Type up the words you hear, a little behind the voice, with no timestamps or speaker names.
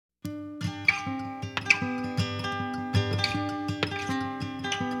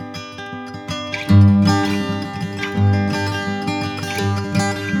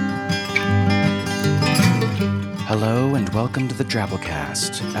Hello and welcome to the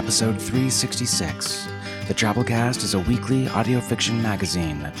Drabblecast, episode 366. The Drabblecast is a weekly audio fiction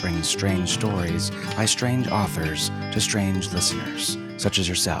magazine that brings strange stories by strange authors to strange listeners, such as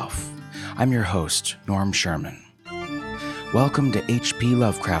yourself. I'm your host, Norm Sherman. Welcome to H.P.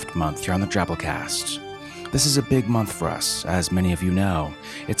 Lovecraft Month here on the Drabblecast. This is a big month for us, as many of you know.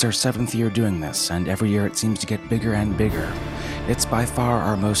 It's our 7th year doing this, and every year it seems to get bigger and bigger. It's by far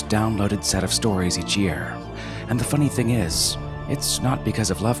our most downloaded set of stories each year. And the funny thing is, it's not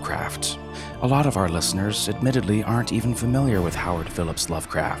because of Lovecraft. A lot of our listeners, admittedly, aren't even familiar with Howard Phillips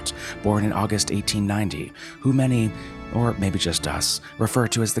Lovecraft, born in August 1890, who many, or maybe just us, refer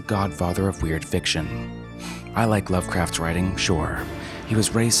to as the godfather of weird fiction. I like Lovecraft's writing, sure. He was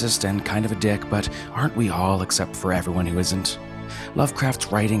racist and kind of a dick, but aren't we all except for everyone who isn't?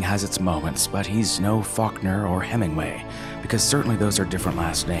 Lovecraft's writing has its moments, but he's no Faulkner or Hemingway, because certainly those are different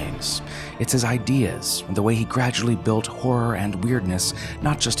last names. It's his ideas, and the way he gradually built horror and weirdness,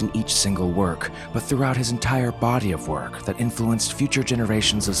 not just in each single work, but throughout his entire body of work that influenced future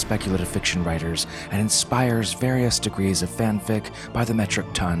generations of speculative fiction writers and inspires various degrees of fanfic by the metric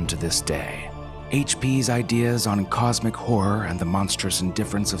ton to this day. H.P.'s ideas on cosmic horror and the monstrous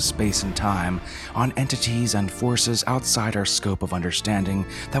indifference of space and time, on entities and forces outside our scope of understanding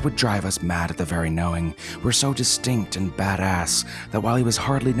that would drive us mad at the very knowing, were so distinct and badass that while he was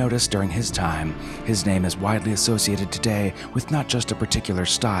hardly noticed during his time, his name is widely associated today with not just a particular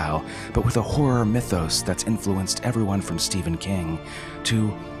style, but with a horror mythos that's influenced everyone from Stephen King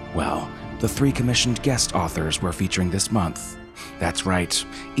to, well, the 3 commissioned guest authors we're featuring this month. That's right.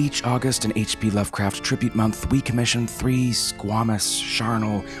 Each August in H.P. Lovecraft Tribute Month, we commission 3 squamous,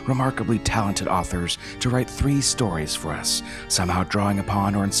 charnel, remarkably talented authors to write 3 stories for us, somehow drawing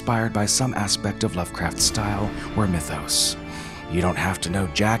upon or inspired by some aspect of Lovecraft's style or mythos. You don't have to know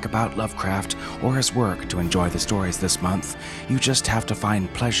jack about Lovecraft or his work to enjoy the stories this month. You just have to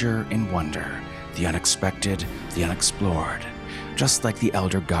find pleasure in wonder, the unexpected, the unexplored, just like the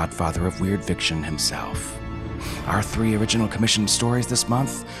elder godfather of weird fiction himself. Our 3 original commissioned stories this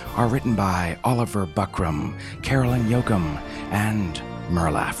month are written by Oliver Buckram, Carolyn Yoakum, and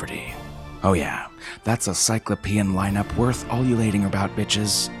Merle Lafferty. Oh yeah, that's a cyclopean lineup worth ululating about,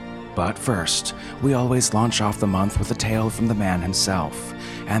 bitches. But first, we always launch off the month with a tale from the man himself,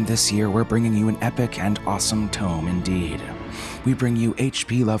 and this year we're bringing you an epic and awesome tome indeed. We bring you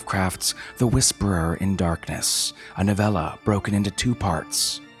H.P. Lovecraft's The Whisperer in Darkness, a novella broken into 2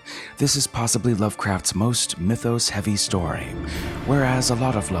 parts. This is possibly Lovecraft's most mythos-heavy story, whereas a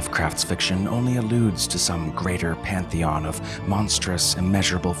lot of Lovecraft's fiction only alludes to some greater pantheon of monstrous,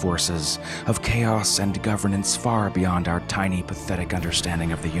 immeasurable forces, of chaos and governance far beyond our tiny, pathetic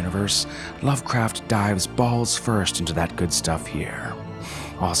understanding of the universe. Lovecraft dives balls first into that good stuff here.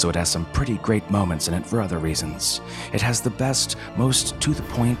 Also, it has some pretty great moments in it for other reasons. It has the best, most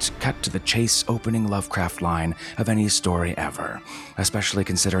to-the-point, cut-to-the-chase opening Lovecraft line of any story ever, especially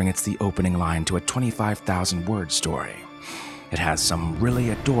considering it's the opening line to a 25,000-word story. It has some really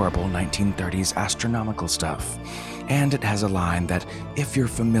adorable 1930s astronomical stuff, and it has a line that, if you're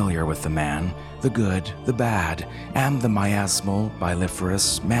familiar with the man, the good, the bad, and the miasmal,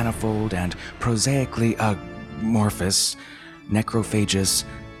 biliferous, manifold, and prosaically amorphous, necrophagous,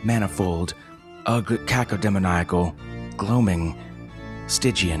 manifold, cacodemoniacal, gloaming,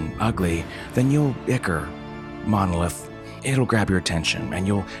 Stygian, ugly, then you'll icker, monolith. It'll grab your attention, and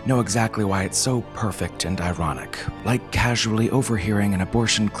you'll know exactly why it's so perfect and ironic, like casually overhearing an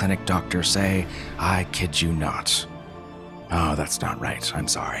abortion clinic doctor say, "I kid you not." Oh, that's not right, I'm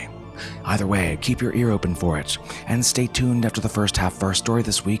sorry. Either way, keep your ear open for it, and stay tuned after the first half of our story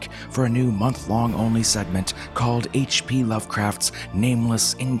this week for a new month-long only segment called H.P. Lovecraft's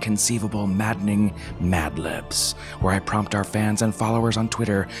Nameless, Inconceivable, Maddening Mad Libs, where I prompt our fans and followers on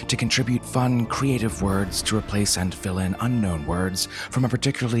Twitter to contribute fun, creative words to replace and fill in unknown words from a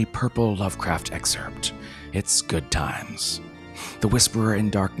particularly purple Lovecraft excerpt. It's good times. The Whisperer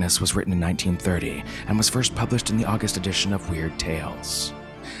in Darkness was written in 1930 and was first published in the August edition of Weird Tales.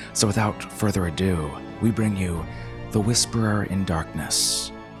 So without further ado, we bring you The Whisperer in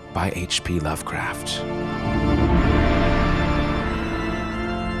Darkness by H.P. Lovecraft.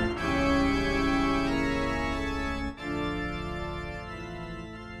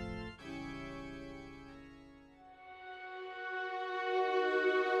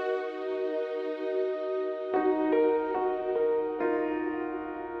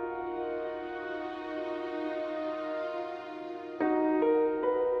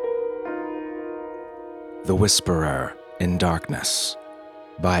 The Whisperer in Darkness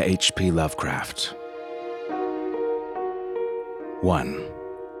by H.P. Lovecraft. 1.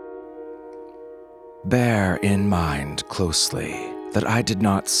 Bear in mind closely that I did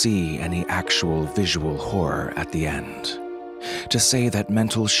not see any actual visual horror at the end. To say that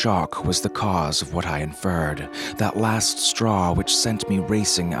mental shock was the cause of what I inferred, that last straw which sent me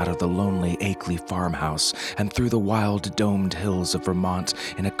racing out of the lonely Akeley farmhouse and through the wild domed hills of Vermont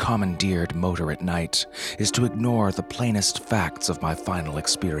in a commandeered motor at night, is to ignore the plainest facts of my final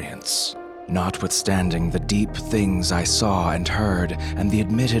experience. Notwithstanding the deep things I saw and heard, and the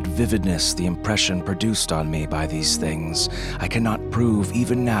admitted vividness the impression produced on me by these things, I cannot prove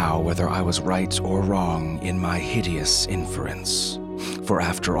even now whether I was right or wrong in my hideous inference. For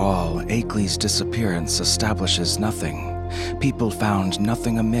after all, Akeley's disappearance establishes nothing. People found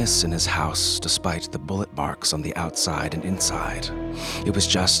nothing amiss in his house, despite the bullet marks on the outside and inside. It was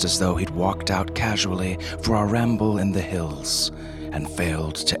just as though he'd walked out casually for a ramble in the hills, and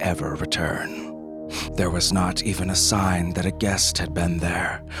failed to ever return. There was not even a sign that a guest had been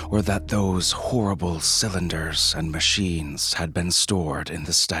there, or that those horrible cylinders and machines had been stored in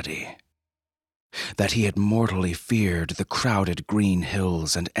the study. That he had mortally feared the crowded green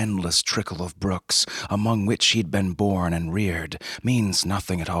hills and endless trickle of brooks among which he'd been born and reared means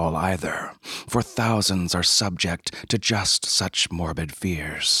nothing at all either, for thousands are subject to just such morbid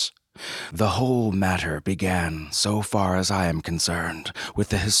fears. The whole matter began, so far as I am concerned, with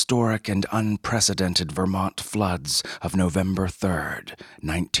the historic and unprecedented Vermont floods of November 3rd,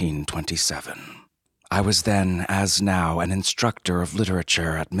 1927. I was then, as now, an instructor of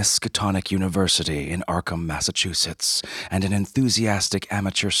literature at Miskatonic University in Arkham, Massachusetts, and an enthusiastic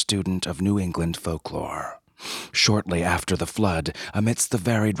amateur student of New England folklore. Shortly after the flood, amidst the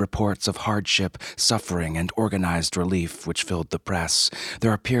varied reports of hardship, suffering, and organized relief which filled the press,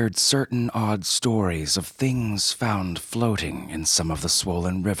 there appeared certain odd stories of things found floating in some of the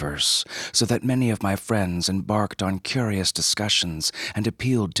swollen rivers, so that many of my friends embarked on curious discussions and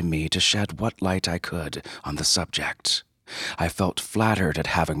appealed to me to shed what light I could on the subject. I felt flattered at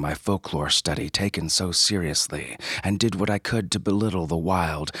having my folklore study taken so seriously, and did what I could to belittle the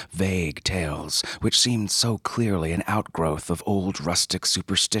wild, vague tales, which seemed so clearly an outgrowth of old rustic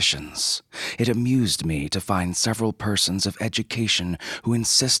superstitions. It amused me to find several persons of education who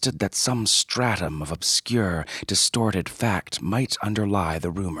insisted that some stratum of obscure, distorted fact might underlie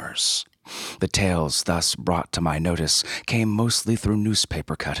the rumors. The tales thus brought to my notice came mostly through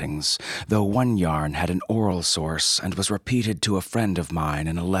newspaper cuttings, though one yarn had an oral source and was repeated to a friend of mine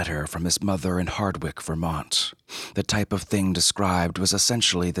in a letter from his mother in Hardwick, Vermont. The type of thing described was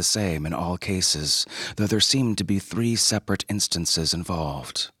essentially the same in all cases, though there seemed to be 3 separate instances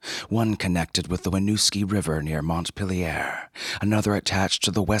involved. One connected with the Winooski River near Montpelier, another attached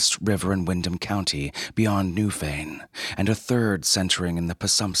to the West River in Windham County beyond Newfane, and a third centering in the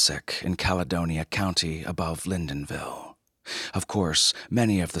Passumpsic in Caledonia County above Lyndonville. Of course,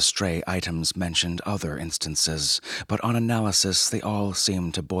 many of the stray items mentioned other instances, but on analysis they all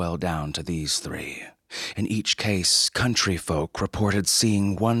seemed to boil down to these 3. In each case, country folk reported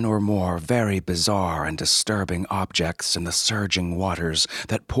seeing one or more very bizarre and disturbing objects in the surging waters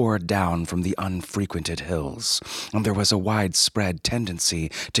that poured down from the unfrequented hills, and there was a widespread tendency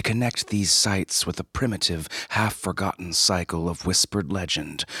to connect these sights with a primitive, half-forgotten cycle of whispered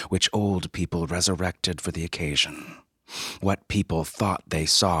legend which old people resurrected for the occasion. What people thought they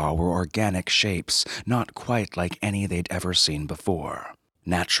saw were organic shapes, not quite like any they'd ever seen before.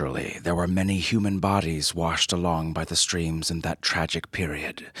 Naturally, there were many human bodies washed along by the streams in that tragic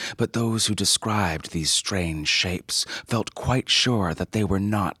period, but those who described these strange shapes felt quite sure that they were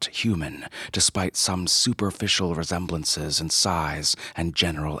not human, despite some superficial resemblances in size and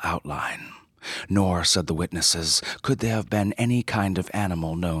general outline. Nor, said the witnesses, could they have been any kind of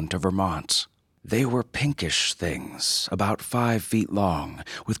animal known to Vermont. They were pinkish things, about 5 feet long,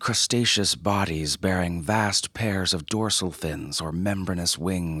 with crustaceous bodies bearing vast pairs of dorsal fins or membranous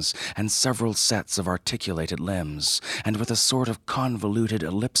wings and several sets of articulated limbs, and with a sort of convoluted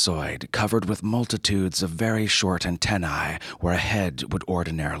ellipsoid covered with multitudes of very short antennae where a head would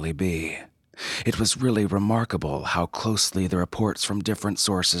ordinarily be. It was really remarkable how closely the reports from different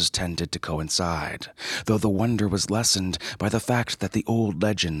sources tended to coincide, though the wonder was lessened by the fact that the old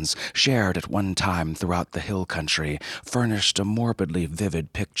legends, shared at one time throughout the hill country, furnished a morbidly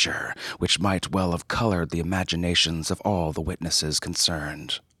vivid picture, which might well have colored the imaginations of all the witnesses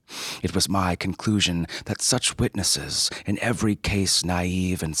concerned. It was my conclusion that such witnesses, in every case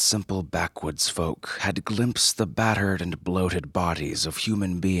naive and simple backwoods folk, had glimpsed the battered and bloated bodies of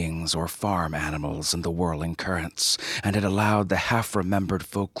human beings or farm animals in the whirling currents, and had allowed the half-remembered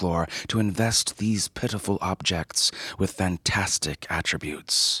folklore to invest these pitiful objects with fantastic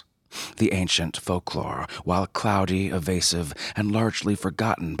attributes. The ancient folklore, while cloudy, evasive, and largely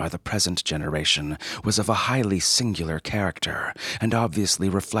forgotten by the present generation, was of a highly singular character, and obviously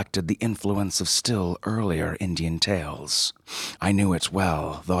reflected the influence of still earlier Indian tales. I knew it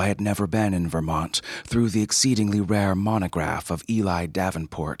well, though I had never been in Vermont, through the exceedingly rare monograph of Eli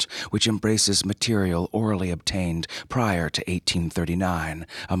Davenport, which embraces material orally obtained prior to 1839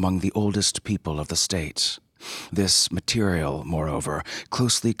 among the oldest people of the state. This material, moreover,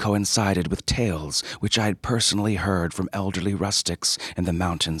 closely coincided with tales which I had personally heard from elderly rustics in the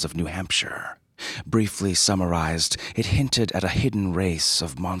mountains of New Hampshire. Briefly summarized, it hinted at a hidden race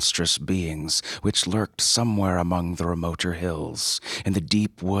of monstrous beings which lurked somewhere among the remoter hills, in the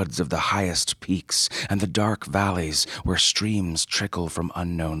deep woods of the highest peaks, and the dark valleys where streams trickle from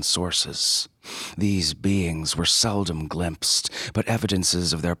unknown sources. These beings were seldom glimpsed, but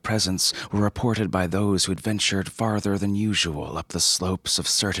evidences of their presence were reported by those who had ventured farther than usual up the slopes of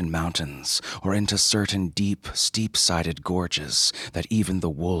certain mountains, or into certain deep, steep-sided gorges that even the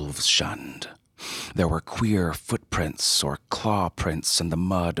wolves shunned. There were queer footprints or claw prints in the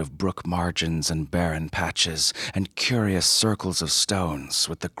mud of brook margins and barren patches, and curious circles of stones,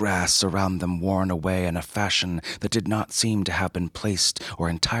 with the grass around them worn away in a fashion that did not seem to have been placed or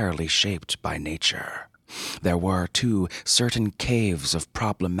entirely shaped by nature. There were, too, certain caves of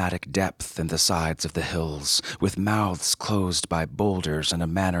problematic depth in the sides of the hills, with mouths closed by boulders in a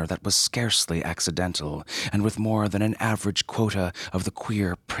manner that was scarcely accidental, and with more than an average quota of the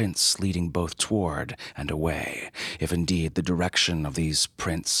queer prints leading both toward and away, if indeed the direction of these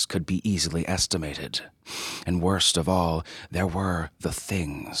prints could be easily estimated. And worst of all, there were the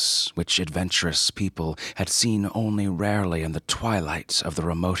things, which adventurous people had seen only rarely in the twilight of the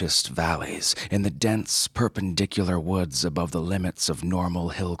remotest valleys, in the dense, perpendicular woods above the limits of normal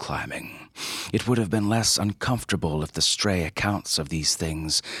hill climbing. It would have been less uncomfortable if the stray accounts of these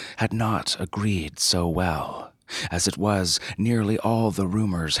things had not agreed so well. As it was, nearly all the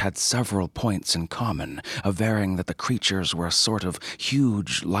rumors had several points in common, averring that the creatures were a sort of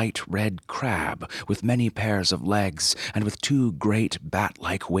huge, light red crab, with many pairs of legs, and with two great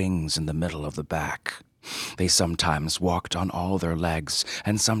bat-like wings in the middle of the back. They sometimes walked on all their legs,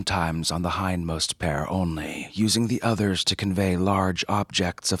 and sometimes on the hindmost pair only, using the others to convey large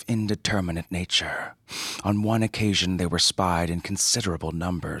objects of indeterminate nature. On one occasion they were spied in considerable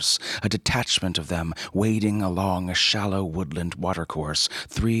numbers, a detachment of them wading along a shallow woodland watercourse,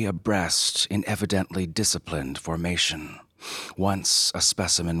 3 abreast in evidently disciplined formation. Once a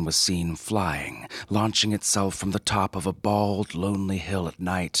specimen was seen flying, launching itself from the top of a bald, lonely hill at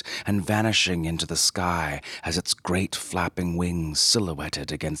night and vanishing into the sky as its great flapping wings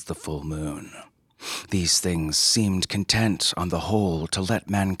silhouetted against the full moon. These things seemed content, on the whole, to let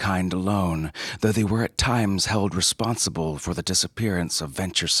mankind alone, though they were at times held responsible for the disappearance of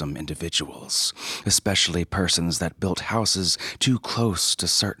venturesome individuals, especially persons that built houses too close to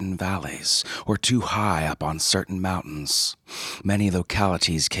certain valleys, or too high up on certain mountains. Many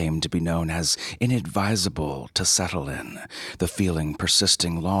localities came to be known as inadvisable to settle in, the feeling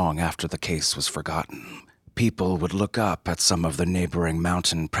persisting long after the case was forgotten. People would look up at some of the neighboring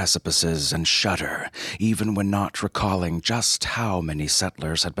mountain precipices and shudder, even when not recalling just how many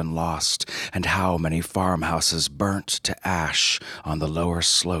settlers had been lost and how many farmhouses burnt to ash on the lower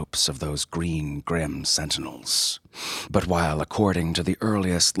slopes of those green, grim sentinels. But while, according to the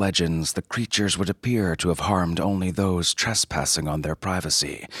earliest legends, the creatures would appear to have harmed only those trespassing on their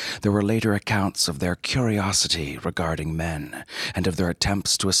privacy, there were later accounts of their curiosity regarding men, and of their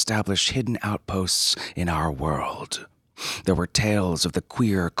attempts to establish hidden outposts in our world. There were tales of the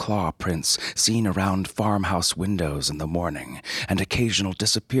queer claw prints seen around farmhouse windows in the morning, and occasional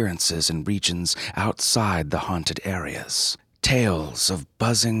disappearances in regions outside the haunted areas. Tales of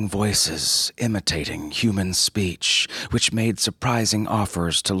buzzing voices imitating human speech, which made surprising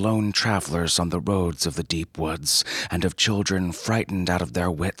offers to lone travelers on the roads of the deep woods, and of children frightened out of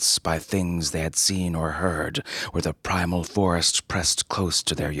their wits by things they had seen or heard, where the primal forest pressed close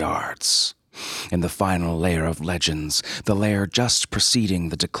to their yards. In the final layer of legends, the layer just preceding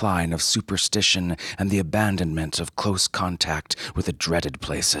the decline of superstition and the abandonment of close contact with the dreaded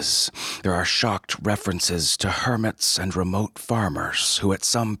places, there are shocked references to hermits and remote farmers who at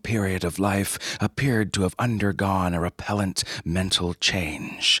some period of life appeared to have undergone a repellent mental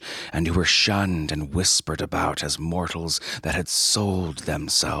change, and who were shunned and whispered about as mortals that had sold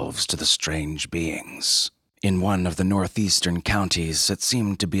themselves to the strange beings. In one of the northeastern counties, it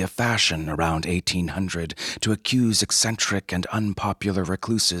seemed to be a fashion around 1800 to accuse eccentric and unpopular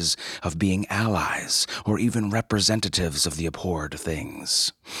recluses of being allies or even representatives of the abhorred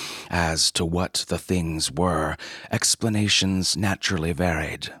things. As to what the things were, explanations naturally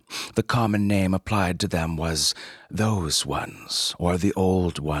varied. The common name applied to them was those ones, or the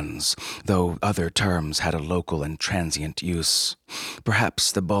old ones, though other terms had a local and transient use.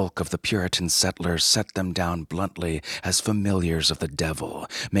 Perhaps the bulk of the Puritan settlers set them down bluntly as familiars of the devil,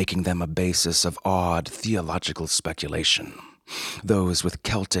 making them a basis of odd theological speculation. Those with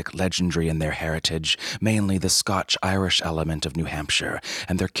Celtic legendry in their heritage, mainly the Scotch-Irish element of New Hampshire,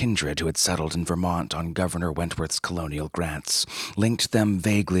 and their kindred who had settled in Vermont on Governor Wentworth's colonial grants, linked them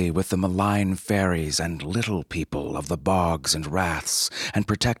vaguely with the malign fairies and little people of the bogs and raths, and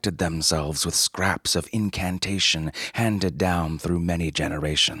protected themselves with scraps of incantation handed down through many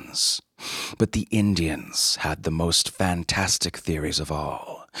generations. But the Indians had the most fantastic theories of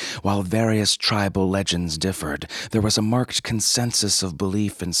all. While various tribal legends differed, there was a marked consensus of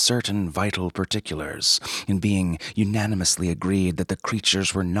belief in certain vital particulars, in being unanimously agreed that the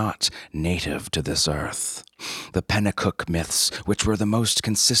creatures were not native to this earth. The Pennacook myths, which were the most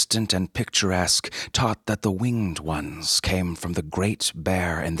consistent and picturesque, taught that the winged ones came from the great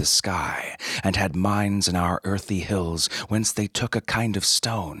bear in the sky, and had mines in our earthy hills whence they took a kind of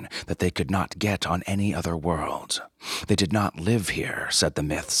stone that they could not get on any other world. They did not live here, said the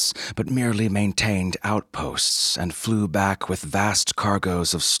myths, but merely maintained outposts and flew back with vast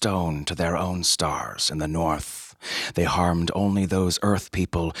cargoes of stone to their own stars in the north. They harmed only those earth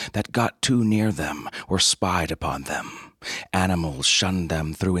people that got too near them or spied upon them. Animals shunned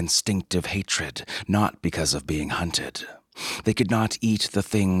them through instinctive hatred, not because of being hunted. They could not eat the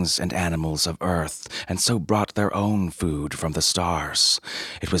things and animals of earth, and so brought their own food from the stars.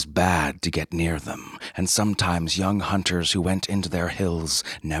 It was bad to get near them, and sometimes young hunters who went into their hills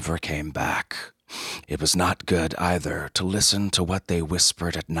never came back. It was not good, either, to listen to what they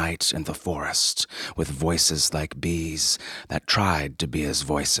whispered at night in the forest, with voices like bees that tried to be as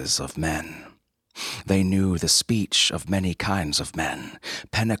voices of men. They knew the speech of many kinds of men,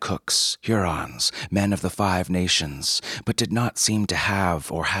 Pennacooks, Hurons, men of the 5 Nations, but did not seem to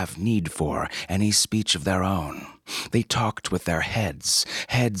have or have need for any speech of their own. They talked with their heads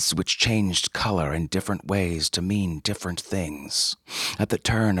which changed color in different ways to mean different things. At the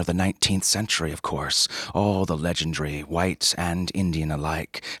turn of the 19th century, of course, all the legendary, white and Indian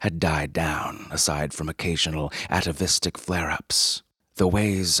alike, had died down, aside from occasional atavistic flare-ups. The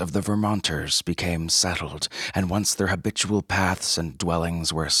ways of the Vermonters became settled, and once their habitual paths and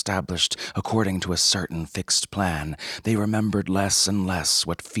dwellings were established according to a certain fixed plan, they remembered less and less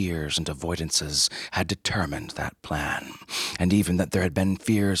what fears and avoidances had determined that plan, and even that there had been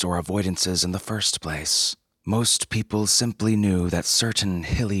fears or avoidances in the first place. Most people simply knew that certain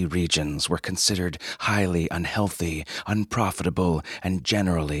hilly regions were considered highly unhealthy, unprofitable, and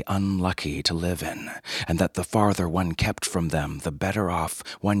generally unlucky to live in, and that the farther one kept from them, the better off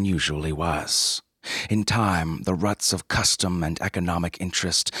one usually was. In time, the ruts of custom and economic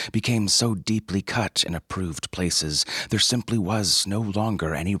interest became so deeply cut in approved places, there simply was no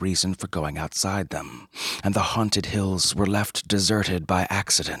longer any reason for going outside them, and the haunted hills were left deserted by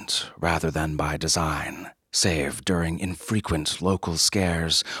accident rather than by design. Save during infrequent local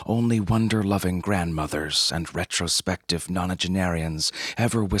scares, only wonder-loving grandmothers and retrospective nonagenarians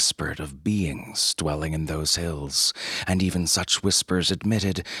ever whispered of beings dwelling in those hills, and even such whispers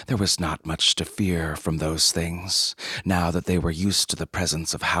admitted there was not much to fear from those things, now that they were used to the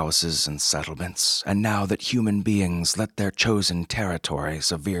presence of houses and settlements, and now that human beings let their chosen territory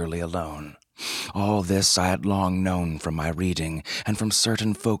severely alone. All this I had long known from my reading and from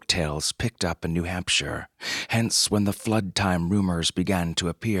certain folk tales picked up in New Hampshire. Hence, when the flood-time rumors began to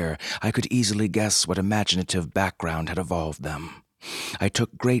appear, I could easily guess what imaginative background had evolved them. I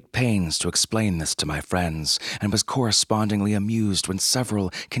took great pains to explain this to my friends, and was correspondingly amused when several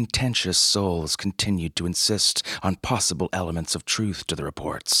contentious souls continued to insist on possible elements of truth to the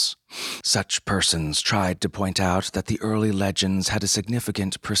reports. Such persons tried to point out that the early legends had a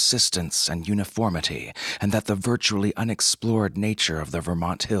significant persistence and uniformity, and that the virtually unexplored nature of the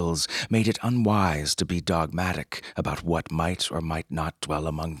Vermont hills made it unwise to be dogmatic about what might or might not dwell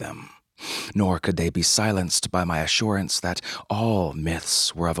among them. Nor could they be silenced by my assurance that all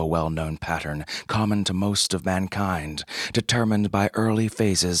myths were of a well-known pattern, common to most of mankind, determined by early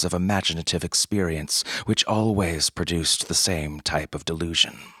phases of imaginative experience, which always produced the same type of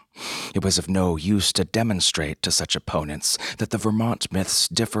delusion. It was of no use to demonstrate to such opponents that the Vermont myths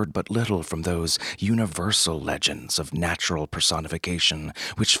differed but little from those universal legends of natural personification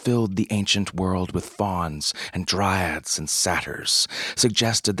which filled the ancient world with fauns and dryads and satyrs,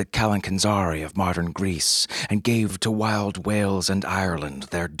 suggested the Kalankanzari of modern Greece, and gave to wild Wales and Ireland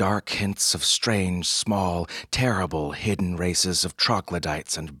their dark hints of strange, small, terrible, hidden races of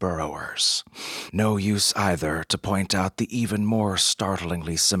troglodytes and burrowers. No use either to point out the even more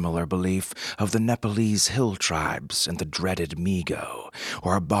startlingly similar belief of the Nepalese hill tribes and the dreaded Migo,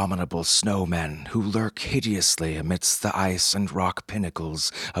 or abominable snowmen who lurk hideously amidst the ice and rock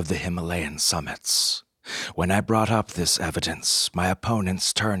pinnacles of the Himalayan summits. When I brought up this evidence, my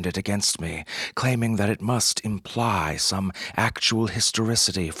opponents turned it against me, claiming that it must imply some actual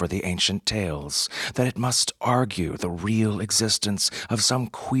historicity for the ancient tales, that it must argue the real existence of some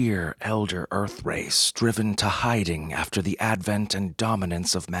queer elder Earth race driven to hiding after the advent and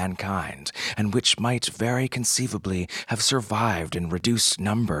dominance of mankind, and which might very conceivably have survived in reduced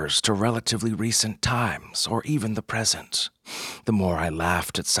numbers to relatively recent times, or even the present. The more I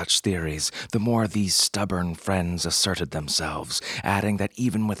laughed at such theories, the more these stubborn friends asserted themselves, adding that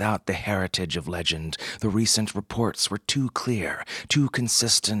even without the heritage of legend, the recent reports were too clear, too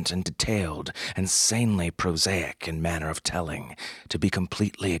consistent and detailed, and sanely prosaic in manner of telling, to be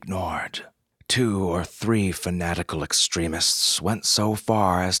completely ignored. 2 or 3 fanatical extremists went so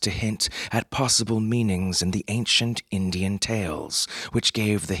far as to hint at possible meanings in the ancient Indian tales, which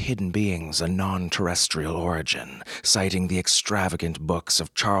gave the hidden beings a non-terrestrial origin, citing the extravagant books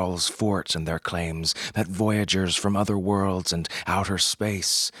of Charles Fort and their claims that voyagers from other worlds and outer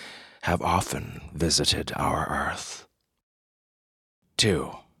space have often visited our Earth.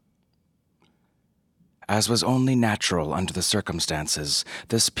 2. As was only natural under the circumstances,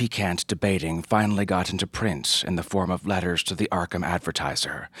 this piquant debating finally got into print in the form of letters to the Arkham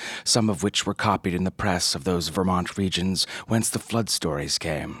Advertiser, some of which were copied in the press of those Vermont regions whence the flood stories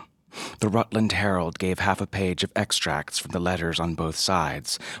came. The Rutland Herald gave half a page of extracts from the letters on both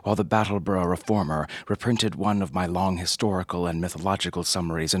sides, while the Battleboro Reformer reprinted one of my long historical and mythological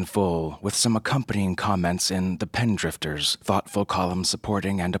summaries in full, with some accompanying comments in the Pendrifter's thoughtful column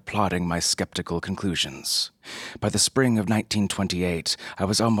supporting and applauding my skeptical conclusions. By the spring of 1928, I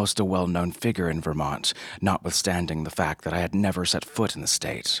was almost a well-known figure in Vermont, notwithstanding the fact that I had never set foot in the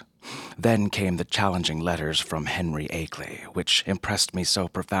state. Then came the challenging letters from Henry Akeley, which impressed me so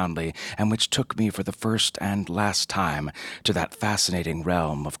profoundly, and which took me for the first and last time to that fascinating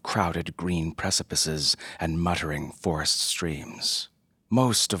realm of crowded green precipices and muttering forest streams.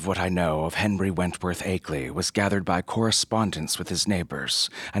 Most of what I know of Henry Wentworth Akeley was gathered by correspondence with his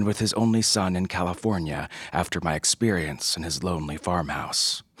neighbors, and with his only son in California after my experience in his lonely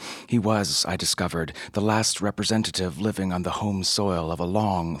farmhouse. He was, I discovered, the last representative living on the home soil of a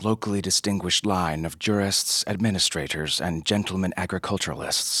long, locally distinguished line of jurists, administrators, and gentlemen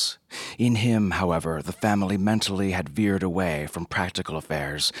agriculturalists. In him, however, the family mentally had veered away from practical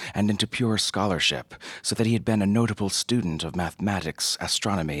affairs and into pure scholarship, so that he had been a notable student of mathematics,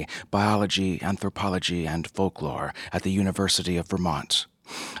 astronomy, biology, anthropology, and folklore at the University of Vermont.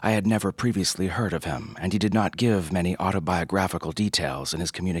 I had never previously heard of him, and he did not give many autobiographical details in his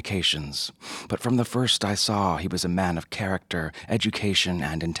communications. But from the first I saw he was a man of character, education,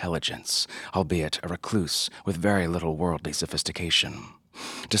 and intelligence, albeit a recluse with very little worldly sophistication.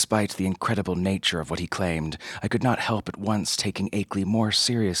 Despite the incredible nature of what he claimed, I could not help at once taking Akeley more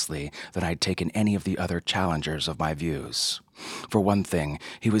seriously than I had taken any of the other challengers of my views. For one thing,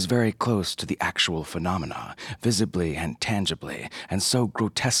 he was very close to the actual phenomena, visibly and tangibly, and so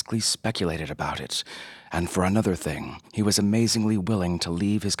grotesquely speculated about it. And for another thing, he was amazingly willing to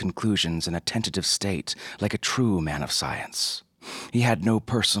leave his conclusions in a tentative state, like a true man of science. He had no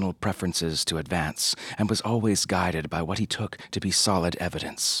personal preferences to advance, and was always guided by what he took to be solid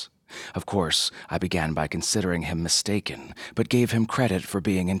evidence. Of course, I began by considering him mistaken, but gave him credit for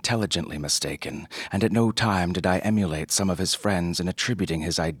being intelligently mistaken, and at no time did I emulate some of his friends in attributing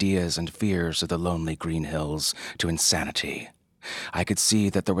his ideas and fears of the lonely green hills to insanity. I could see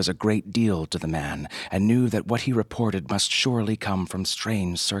that there was a great deal to the man, and knew that what he reported must surely come from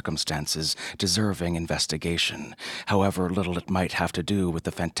strange circumstances deserving investigation, however little it might have to do with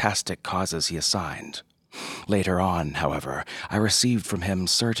the fantastic causes he assigned. Later on, however, I received from him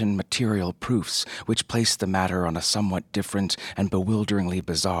certain material proofs which placed the matter on a somewhat different and bewilderingly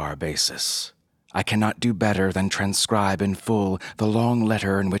bizarre basis. I cannot do better than transcribe in full the long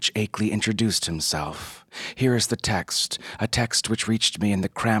letter in which Akeley introduced himself. Here is the text, a text which reached me in the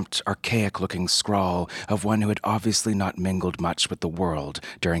cramped, archaic-looking scrawl of one who had obviously not mingled much with the world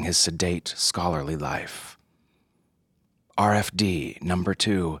during his sedate, scholarly life. RFD number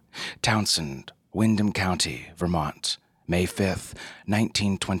 2, Townsend, Windham County, Vermont, May 5th,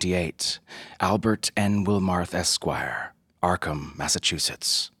 1928. Albert N. Wilmarth, Esquire, Arkham,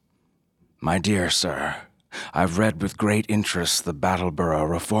 Massachusetts. My dear sir, I've read with great interest the Brattleboro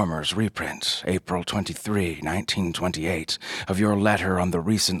Reformer's reprint, April 23, 1928, of your letter on the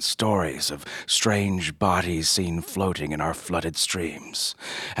recent stories of strange bodies seen floating in our flooded streams,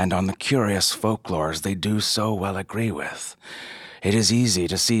 and on the curious folklores they do so well agree with. It is easy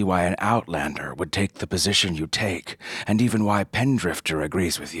to see why an outlander would take the position you take, and even why Pendrifter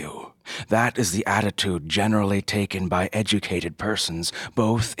agrees with you. That is the attitude generally taken by educated persons,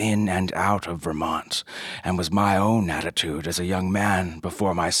 both in and out of Vermont, and was my own attitude as a young man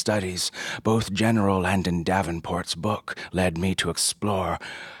before my studies, both general and in Davenport's book, led me to explore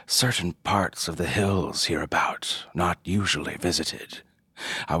certain parts of the hills hereabout, not usually visited.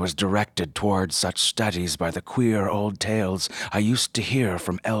 I was directed towards such studies by the queer old tales I used to hear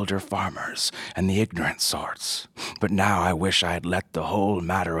from elder farmers and the ignorant sorts, but now I wish I had let the whole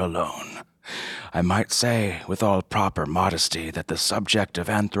matter alone. I might say, with all proper modesty, that the subject of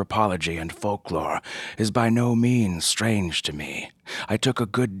anthropology and folklore is by no means strange to me. I took a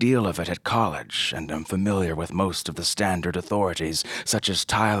good deal of it at college, and am familiar with most of the standard authorities, such as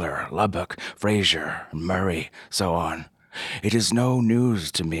Tyler, Lubbock, Fraser, Murray, so on. It is no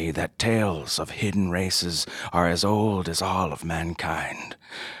news to me that tales of hidden races are as old as all of mankind.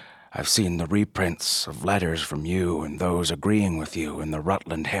 I've seen the reprints of letters from you and those agreeing with you in the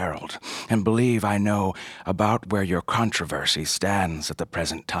Rutland Herald, and believe I know about where your controversy stands at the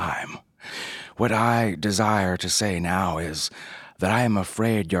present time. What I desire to say now is that I am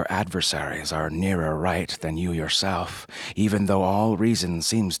afraid your adversaries are nearer right than you yourself, even though all reason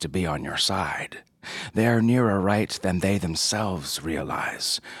seems to be on your side. They are nearer right than they themselves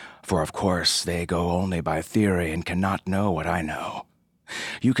realize, for of course they go only by theory and cannot know what I know.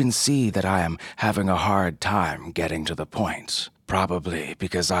 You can see that I am having a hard time getting to the point, probably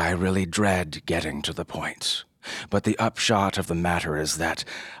because I really dread getting to the point. But the upshot of the matter is that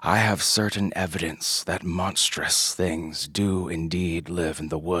I have certain evidence that monstrous things do indeed live in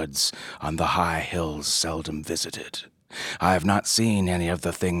the woods on the high hills seldom visited. I have not seen any of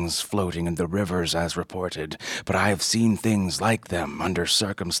the things floating in the rivers as reported, but I have seen things like them under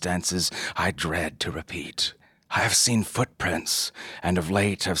circumstances I dread to repeat. I have seen footprints, and of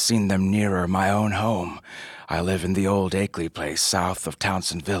late have seen them nearer my own home. I live in the old Akeley place south of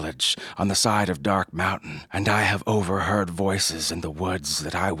Townsend Village, on the side of Dark Mountain, and I have overheard voices in the woods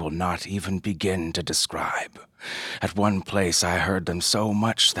that I will not even begin to describe. At one place I heard them so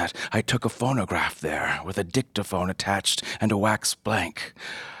much that I took a phonograph there, with a dictaphone attached and a wax blank.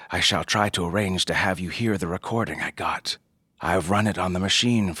 I shall try to arrange to have you hear the recording I got. I have run it on the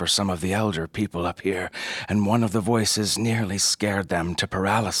machine for some of the elder people up here, and one of the voices nearly scared them to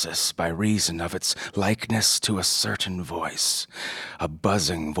paralysis by reason of its likeness to a certain voice, a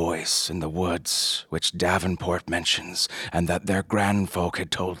buzzing voice in the woods, which Davenport mentions, and that their grandfolk had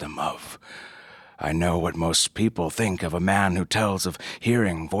told them of. I know what most people think of a man who tells of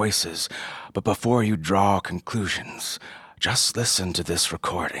hearing voices, but before you draw conclusions, just listen to this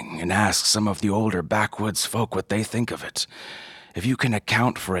recording and ask some of the older backwoods folk what they think of it. If you can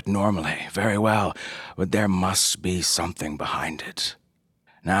account for it normally, very well, but there must be something behind it.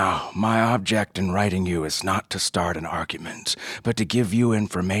 Now, my object in writing you is not to start an argument, but to give you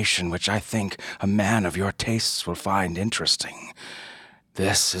information which I think a man of your tastes will find interesting.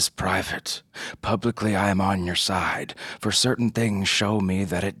 This is private. Publicly I am on your side, for certain things show me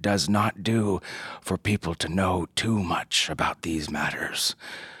that it does not do for people to know too much about these matters.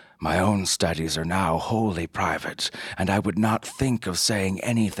 My own studies are now wholly private, and I would not think of saying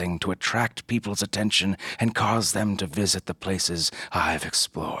anything to attract people's attention and cause them to visit the places I've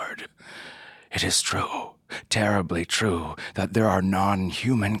explored. It is true, terribly true, that there are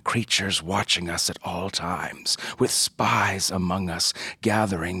non-human creatures watching us at all times, with spies among us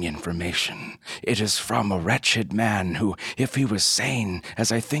gathering information. It is from a wretched man who, if he was sane,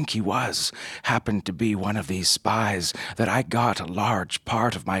 as I think he was, happened to be one of these spies, that I got a large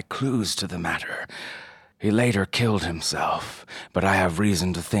part of my clues to the matter. He later killed himself, but I have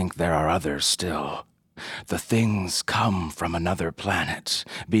reason to think there are others still. The things come from another planet,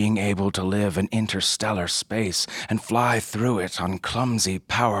 being able to live in interstellar space and fly through it on clumsy,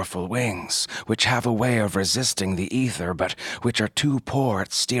 powerful wings, which have a way of resisting the ether, but which are too poor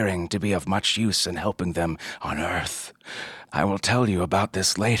at steering to be of much use in helping them on Earth. I will tell you about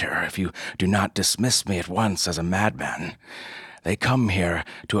this later if you do not dismiss me at once as a madman. They come here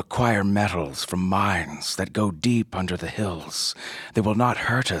to acquire metals from mines that go deep under the hills. They will not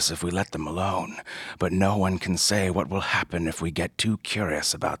hurt us if we let them alone, but no one can say what will happen if we get too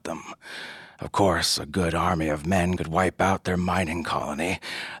curious about them. Of course, a good army of men could wipe out their mining colony.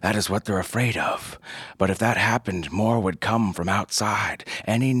 That is what they're afraid of. But if that happened, more would come from outside,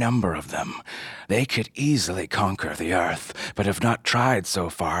 any number of them. They could easily conquer the earth, but have not tried so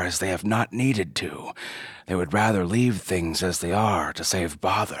far as they have not needed to. They would rather leave things as they are to save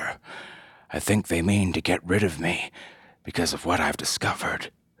bother. I think they mean to get rid of me because of what I've discovered.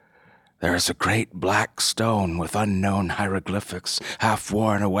 There is a great black stone with unknown hieroglyphics half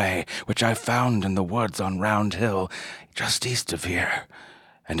worn away, which I found in the woods on Round Hill, just east of here.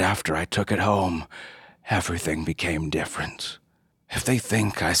 And after I took it home, everything became different. If they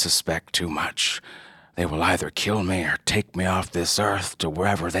think I suspect too much, they will either kill me or take me off this earth to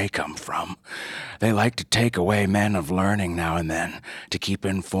wherever they come from. They like to take away men of learning now and then to keep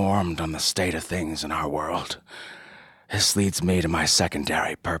informed on the state of things in our world. This leads me to my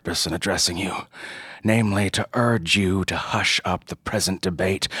secondary purpose in addressing you, namely to urge you to hush up the present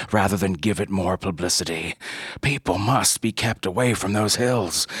debate rather than give it more publicity. People must be kept away from those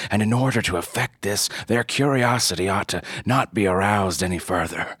hills, and in order to effect this, their curiosity ought to not be aroused any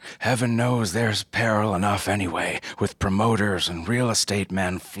further. Heaven knows there's peril enough anyway, with promoters and real estate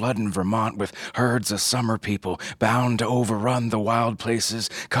men flooding Vermont with herds of summer people bound to overrun the wild places,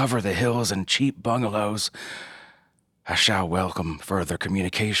 cover the hills in cheap bungalows. I shall welcome further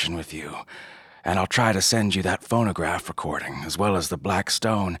communication with you, and I'll try to send you that phonograph recording, as well as the black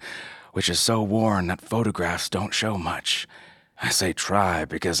stone, which is so worn that photographs don't show much. I say try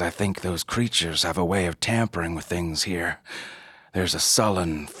because I think those creatures have a way of tampering with things here. There's a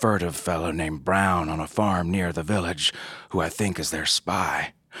sullen, furtive fellow named Brown on a farm near the village, who I think is their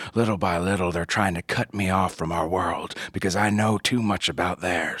spy. Little by little, they're trying to cut me off from our world, because I know too much about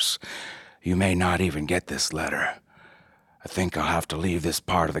theirs. You may not even get this letter. I think I'll have to leave this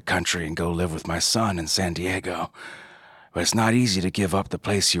part of the country and go live with my son in San Diego. But it's not easy to give up the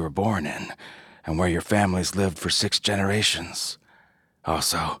place you were born in, and where your family's lived for 6 generations.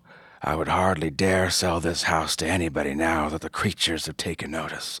 Also, I would hardly dare sell this house to anybody now that the creatures have taken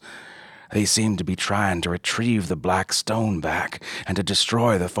notice. They seem to be trying to retrieve the black stone back and to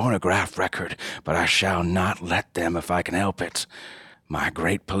destroy the phonograph record, but I shall not let them if I can help it. My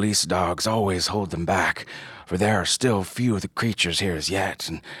great police dogs always hold them back, for there are still few of the creatures here as yet,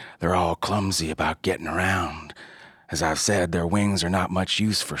 and they're all clumsy about getting around. As I've said, their wings are not much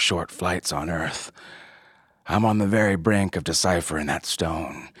use for short flights on Earth. I'm on the very brink of deciphering that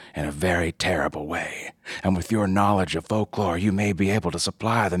stone in a very terrible way, and with your knowledge of folklore, you may be able to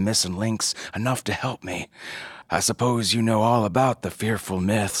supply the missing links enough to help me. I suppose you know all about the fearful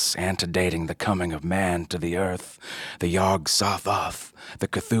myths antedating the coming of man to the earth, the Yog-Sothoth, the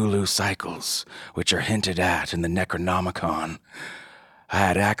Cthulhu cycles, which are hinted at in the Necronomicon. I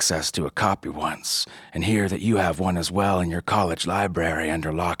had access to a copy once, and hear that you have one as well in your college library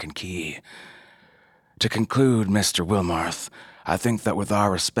under lock and key. To conclude, Mr. Wilmarth, I think that with our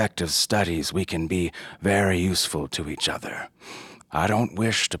respective studies we can be very useful to each other. I don't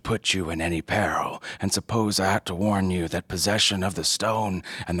wish to put you in any peril, and suppose I had to warn you that possession of the stone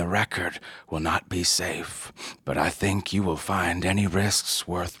and the record will not be safe, but I think you will find any risks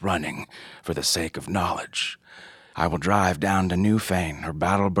worth running for the sake of knowledge. I will drive down to Newfane or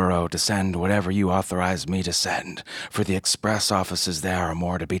Battleboro to send whatever you authorize me to send, for the express offices there are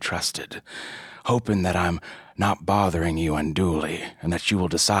more to be trusted. Hoping that I'm not bothering you unduly, and that you will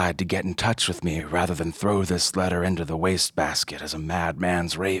decide to get in touch with me rather than throw this letter into the wastebasket as a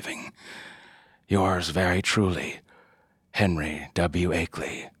madman's raving. Yours very truly, Henry W.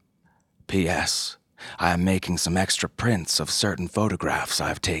 Akeley. P.S. I am making some extra prints of certain photographs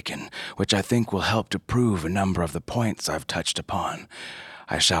I've taken, which I think will help to prove a number of the points I've touched upon.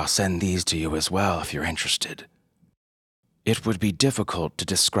 I shall send these to you as well if you're interested. It would be difficult to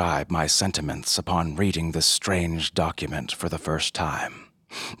describe my sentiments upon reading this strange document for the first time.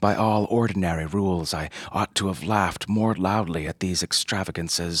 By all ordinary rules, I ought to have laughed more loudly at these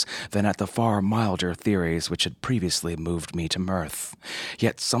extravagances than at the far milder theories which had previously moved me to mirth.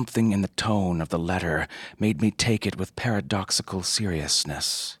 Yet something in the tone of the letter made me take it with paradoxical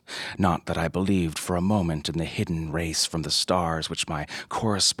seriousness. Not that I believed for a moment in the hidden race from the stars which my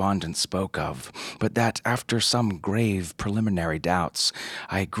correspondent spoke of, but that after some grave preliminary doubts,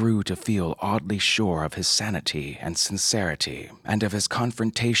 I grew to feel oddly sure of his sanity and sincerity, and of his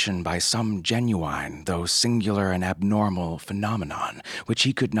confrontation by some genuine, though singular and abnormal phenomenon, which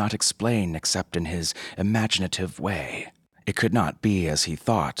he could not explain except in his imaginative way. It could not be as he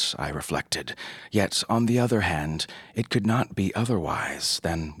thought, I reflected, yet, on the other hand, it could not be otherwise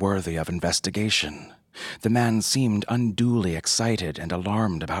than worthy of investigation. The man seemed unduly excited and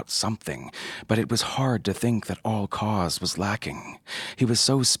alarmed about something, but it was hard to think that all cause was lacking. He was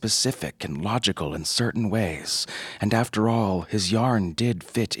so specific and logical in certain ways, and after all, his yarn did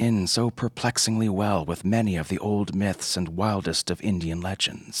fit in so perplexingly well with many of the old myths and wildest of Indian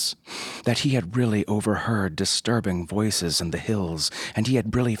legends. That he had really overheard disturbing voices in the hills, and he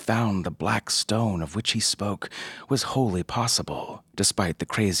had really found the black stone of which he spoke, was wholly possible. Despite the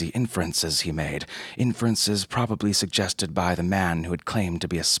crazy inferences he made, inferences probably suggested by the man who had claimed to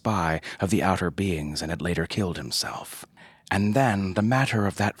be a spy of the outer beings and had later killed himself. And then the matter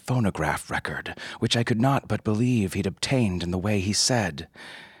of that phonograph record, which I could not but believe he'd obtained in the way he said.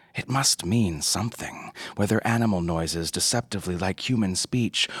 It must mean something, whether animal noises deceptively like human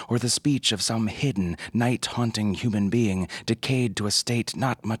speech, or the speech of some hidden, night-haunting human being decayed to a state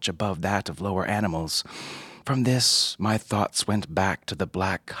not much above that of lower animals. From this, my thoughts went back to the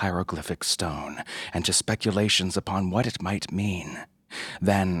black hieroglyphic stone, and to speculations upon what it might mean.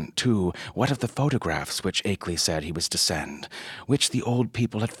 Then, too, what of the photographs which Akeley said he was to send, which the old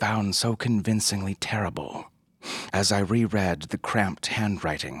people had found so convincingly terrible? As I reread the cramped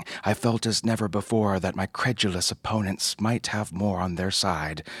handwriting, I felt as never before that my credulous opponents might have more on their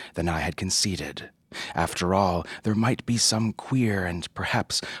side than I had conceded. After all, there might be some queer and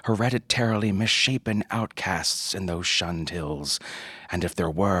perhaps hereditarily misshapen outcasts in those shunned hills, and if there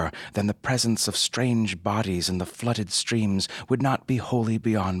were, then the presence of strange bodies in the flooded streams would not be wholly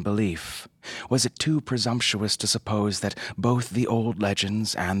beyond belief. Was it too presumptuous to suppose that both the old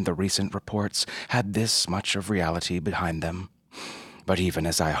legends and the recent reports had this much of reality behind them? But even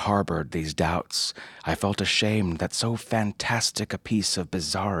as I harbored these doubts, I felt ashamed that so fantastic a piece of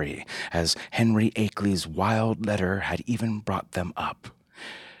bizarrerie as Henry Akeley's wild letter had even brought them up.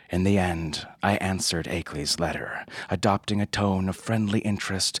 In the end, I answered Akeley's letter, adopting a tone of friendly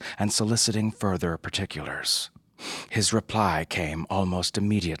interest and soliciting further particulars. His reply came almost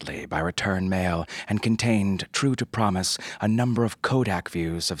immediately by return mail and contained, true to promise, a number of Kodak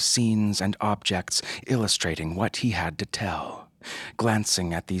views of scenes and objects illustrating what he had to tell.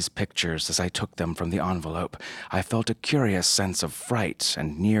 Glancing at these pictures as I took them from the envelope, I felt a curious sense of fright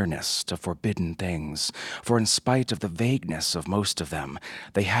and nearness to forbidden things, for in spite of the vagueness of most of them,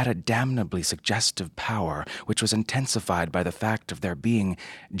 they had a damnably suggestive power which was intensified by the fact of their being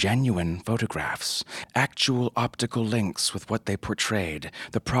genuine photographs, actual optical links with what they portrayed,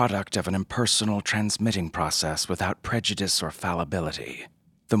 the product of an impersonal transmitting process without prejudice or fallibility.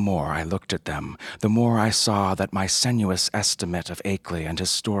 The more I looked at them, the more I saw that my strenuous estimate of Akeley and his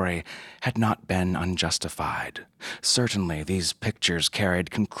story had not been unjustified. Certainly these pictures carried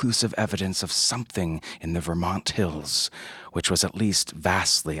conclusive evidence of something in the Vermont hills, which was at least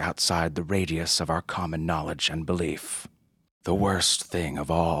vastly outside the radius of our common knowledge and belief. The worst thing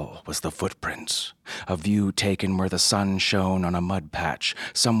of all was the footprint, a view taken where the sun shone on a mud patch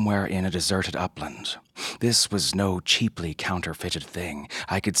somewhere in a deserted upland. This was no cheaply counterfeited thing.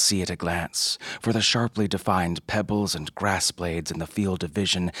 I could see at a glance, for the sharply defined pebbles and grass blades in the field of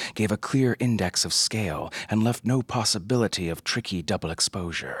vision gave a clear index of scale and left no possibility of tricky double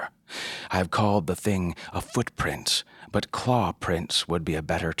exposure. I have called the thing a footprint, but claw print would be a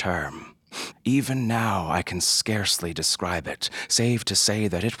better term. Even now I can scarcely describe it, save to say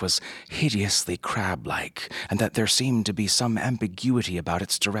that it was hideously crab-like, and that there seemed to be some ambiguity about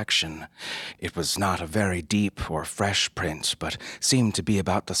its direction. It was not a very deep or fresh print, but seemed to be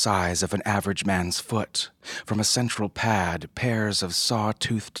about the size of an average man's foot. From a central pad, pairs of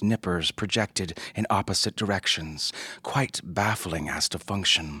saw-toothed nippers projected in opposite directions, quite baffling as to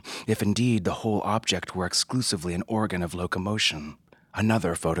function, if indeed the whole object were exclusively an organ of locomotion.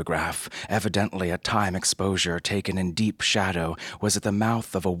 Another photograph, evidently a time exposure taken in deep shadow, was at the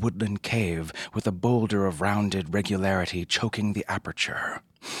mouth of a woodland cave with a boulder of rounded regularity choking the aperture.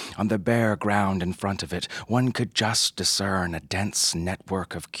 On the bare ground in front of it, one could just discern a dense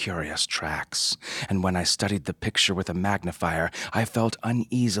network of curious tracks, and when I studied the picture with a magnifier, I felt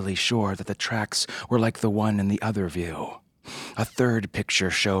uneasily sure that the tracks were like the one in the other view. A third picture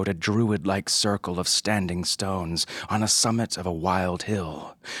showed a druid-like circle of standing stones on a summit of a wild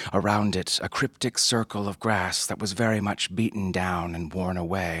hill. Around it, a cryptic circle of grass that was very much beaten down and worn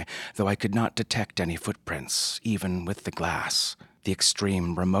away, though I could not detect any footprints, even with the glass. The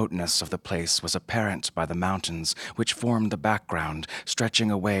extreme remoteness of the place was apparent by the mountains which formed the background, stretching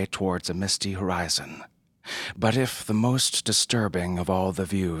away towards a misty horizon. But if the most disturbing of all the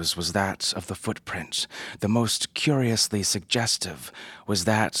views was that of the footprint, the most curiously suggestive was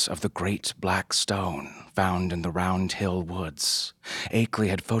that of the great black stone, found in the Round Hill woods. Akeley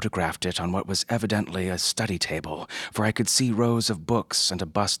had photographed it on what was evidently a study table, for I could see rows of books and a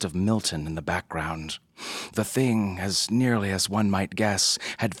bust of Milton in the background. The thing, as nearly as one might guess,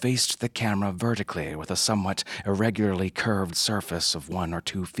 had faced the camera vertically with a somewhat irregularly curved surface of 1 or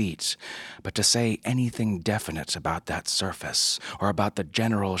 2 feet. But to say anything definite about that surface, or about the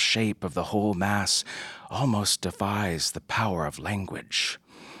general shape of the whole mass, almost defies the power of language.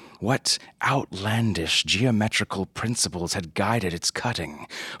 What outlandish geometrical principles had guided its cutting?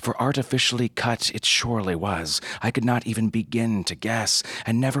 For artificially cut it surely was. I could not even begin to guess,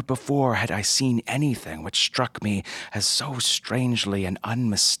 and never before had I seen anything which struck me as so strangely and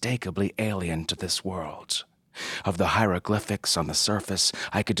unmistakably alien to this world. Of the hieroglyphics on the surface,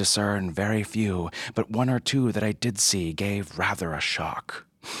 I could discern very few, but 1 or 2 that I did see gave rather a shock.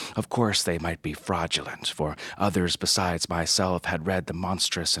 Of course they might be fraudulent, for others besides myself had read the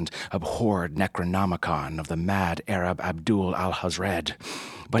monstrous and abhorred Necronomicon of the mad Arab Abdul al-Hazred,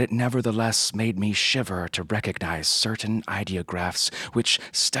 but it nevertheless made me shiver to recognize certain ideographs which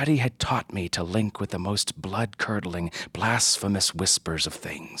study had taught me to link with the most blood-curdling, blasphemous whispers of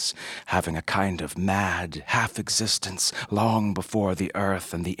things, having a kind of mad half-existence long before the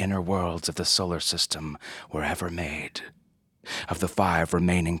earth and the inner worlds of the solar system were ever made. Of the 5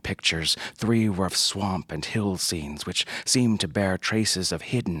 remaining pictures, 3 were of swamp and hill scenes which seemed to bear traces of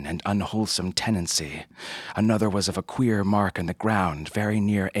hidden and unwholesome tenancy. Another was of a queer mark in the ground very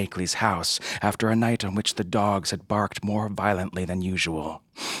near Akeley's house after a night on which the dogs had barked more violently than usual.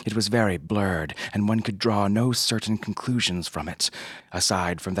 It was very blurred, and one could draw no certain conclusions from it,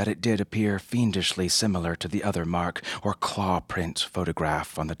 aside from that it did appear fiendishly similar to the other mark or claw print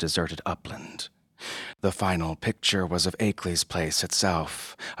photograph on the deserted upland. The final picture was of Akeley's place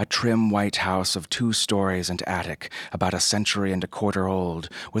itself, a trim white house of 2 stories and attic, about 1.25 centuries old,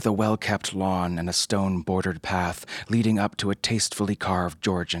 with a well-kept lawn and a stone-bordered path leading up to a tastefully carved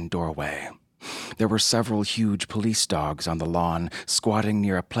Georgian doorway. There were several huge police dogs on the lawn, squatting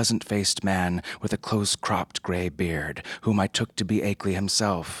near a pleasant-faced man with a close-cropped gray beard, whom I took to be Akeley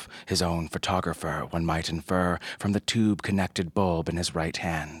himself, his own photographer, one might infer, from the tube-connected bulb in his right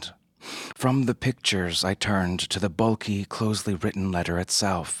hand. From the pictures I turned to the bulky, closely written letter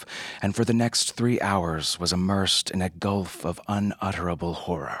itself, and for the next 3 hours was immersed in a gulf of unutterable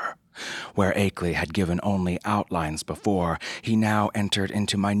horror. Where Akeley had given only outlines before, he now entered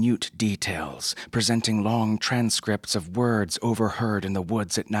into minute details, presenting long transcripts of words overheard in the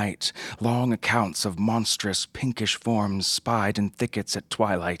woods at night, long accounts of monstrous pinkish forms spied in thickets at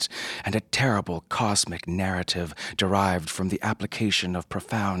twilight, and a terrible cosmic narrative derived from the application of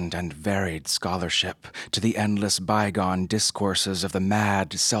profound and varied scholarship to the endless bygone discourses of the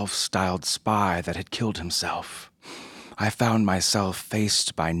mad, self-styled spy that had killed himself. I found myself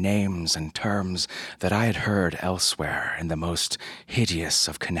faced by names and terms that I had heard elsewhere in the most hideous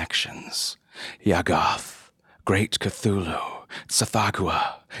of connections. Yaggoth, Great Cthulhu,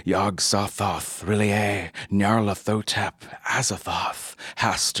 Tsathoggua, Yog-Sothoth, R'lyeh, Nyarlathotep, Azathoth,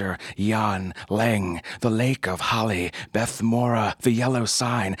 Hastur, Yan, Leng, the Lake of Hali, Beth Mora, the Yellow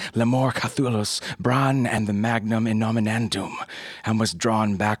Sign, Lemor Cthulhus, Bran, and the Magnum Innominandum, and was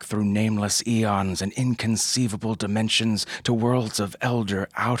drawn back through nameless eons and inconceivable dimensions to worlds of elder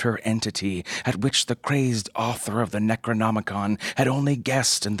outer entity at which the crazed author of the Necronomicon had only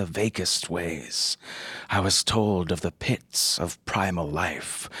guessed in the vaguest ways. I was told of the pits of primal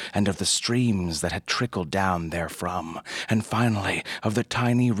life, and of the streams that had trickled down therefrom, and finally of the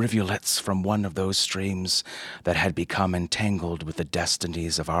tiny rivulets from one of those streams that had become entangled with the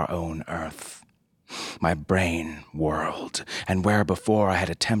destinies of our own earth. My brain whirled, and where before I had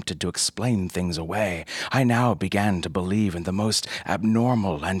attempted to explain things away, I now began to believe in the most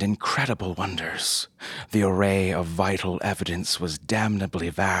abnormal and incredible wonders. The array of vital evidence was damnably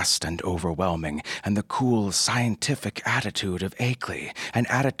vast and overwhelming, and the cool, scientific attitude of Akeley, an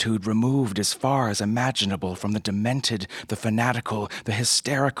attitude removed as far as imaginable from the demented, the fanatical, the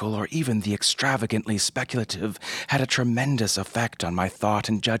hysterical, or even the extravagantly speculative, had a tremendous effect on my thought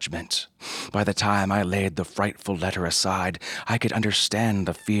and judgment. By the time I laid the frightful letter aside, I could understand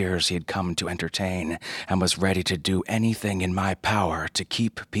the fears he had come to entertain, and was ready to do anything in my power to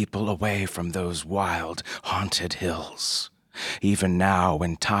keep people away from those wild, haunted hills. Even now,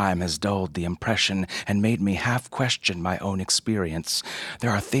 when time has dulled the impression and made me half-question my own experience,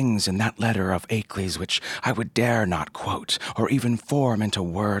 there are things in that letter of Akeley's which I would dare not quote, or even form into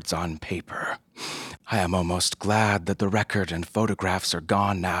words on paper. I am almost glad that the record and photographs are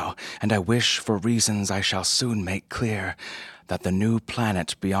gone now, and I wish, for reasons I shall soon make clear, that the new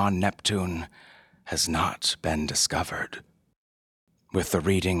planet beyond Neptune has not been discovered. With the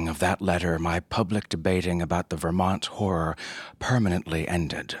reading of that letter, my public debating about the Vermont horror permanently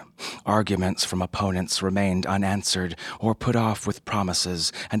ended. Arguments from opponents remained unanswered or put off with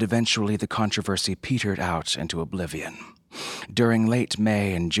promises, and eventually the controversy petered out into oblivion. During late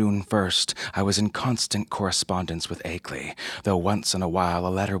May and June 1st, I was in constant correspondence with Akeley, though once in a while a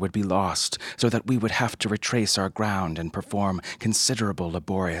letter would be lost, so that we would have to retrace our ground and perform considerable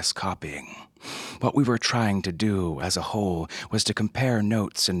laborious copying. What we were trying to do, as a whole, was to compare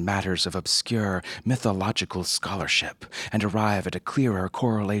notes in matters of obscure mythological scholarship and arrive at a clearer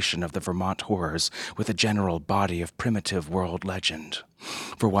correlation of the Vermont horrors with a general body of primitive world legend.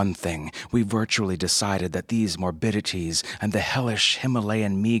 For one thing, we virtually decided that these morbidities and the hellish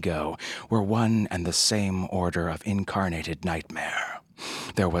Himalayan Migo were one and the same order of incarnated nightmare.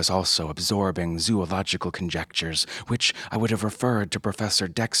 There was also absorbing zoological conjectures, which I would have referred to Professor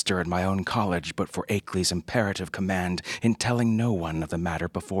Dexter in my own college but for Akeley's imperative command in telling no one of the matter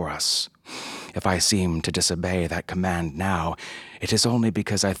before us. If I seem to disobey that command now, it is only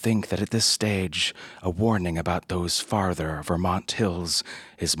because I think that at this stage, a warning about those farther Vermont hills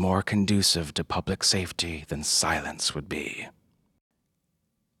is more conducive to public safety than silence would be.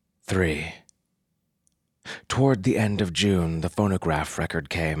 3. Toward the end of June, the phonograph record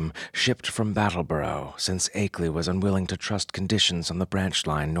came, shipped from Battleboro, since Akeley was unwilling to trust conditions on the branch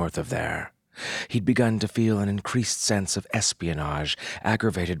line north of there. He'd begun to feel an increased sense of espionage,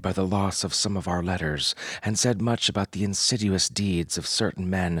 aggravated by the loss of some of our letters, and said much about the insidious deeds of certain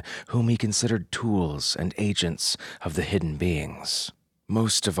men whom he considered tools and agents of the hidden beings.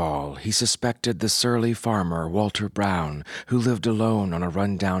 Most of all, he suspected the surly farmer Walter Brown, who lived alone on a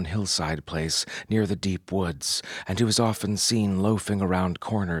run-down hillside place near the deep woods, and who was often seen loafing around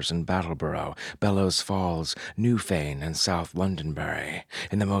corners in Battleboro, Bellows Falls, Newfane, and South Londonderry,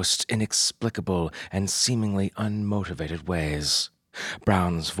 in the most inexplicable and seemingly unmotivated ways.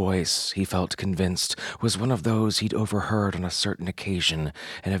 Brown's voice, he felt convinced, was one of those he'd overheard on a certain occasion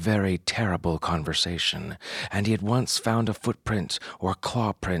in a very terrible conversation, and he had once found a footprint or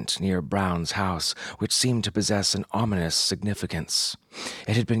claw print near Brown's house which seemed to possess an ominous significance.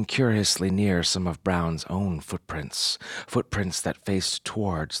 It had been curiously near some of Brown's own footprints that faced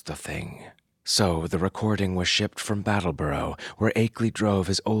towards the thing. So the recording was shipped from Battleboro, where Akeley drove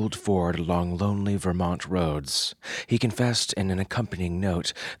his old Ford along lonely Vermont roads. He confessed in an accompanying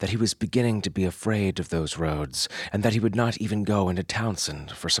note that he was beginning to be afraid of those roads, and that he would not even go into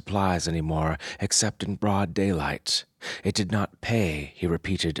Townsend for supplies anymore, except in broad daylight. It did not pay, he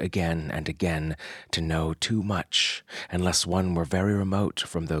repeated again and again, to know too much, unless one were very remote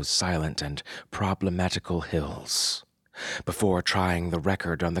from those silent and problematical hills. Before trying the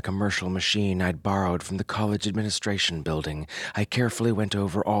record on the commercial machine I'd borrowed from the college administration building, I carefully went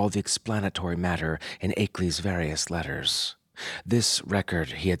over all the explanatory matter in Akeley's various letters. This record,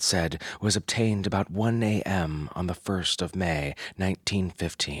 he had said, was obtained about 1 a.m. on the 1st of May,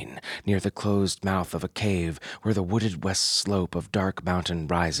 1915, near the closed mouth of a cave where the wooded west slope of Dark Mountain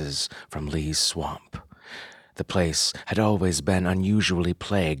rises from Lee's Swamp. The place had always been unusually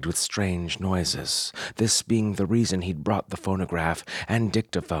plagued with strange noises, this being the reason he'd brought the phonograph and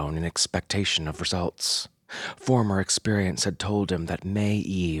dictaphone in expectation of results. Former experience had told him that May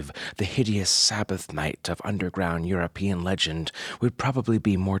Eve, the hideous Sabbath night of underground European legend, would probably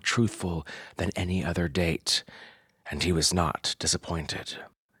be more truthful than any other date, and he was not disappointed.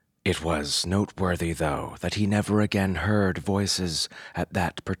 It was noteworthy, though, that he never again heard voices at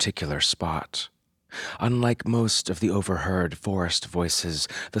that particular spot. Unlike most of the overheard forest voices,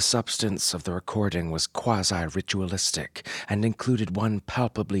 the substance of the recording was quasi-ritualistic and included one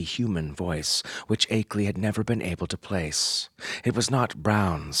palpably human voice, which Akeley had never been able to place. It was not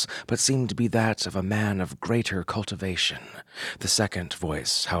Brown's, but seemed to be that of a man of greater cultivation. The second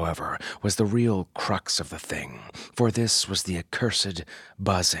voice, however, was the real crux of the thing, for this was the accursed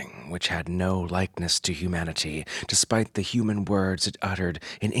buzzing, which had no likeness to humanity, despite the human words it uttered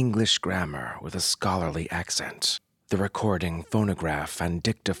in English grammar with a scholarly accent. The recording, phonograph, and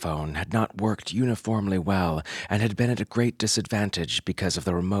dictaphone had not worked uniformly well and had been at a great disadvantage because of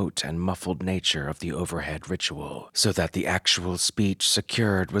the remote and muffled nature of the overhead ritual, so that the actual speech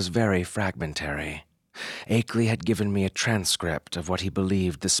secured was very fragmentary. Akeley had given me a transcript of what he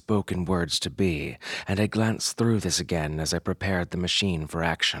believed the spoken words to be, and I glanced through this again as I prepared the machine for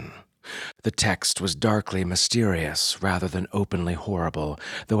action. The text was darkly mysterious rather than openly horrible,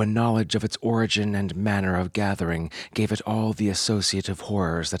 though a knowledge of its origin and manner of gathering gave it all the associative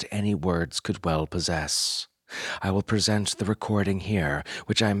horrors that any words could well possess. I will present the recording here,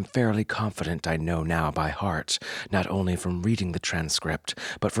 which I am fairly confident I know now by heart, not only from reading the transcript,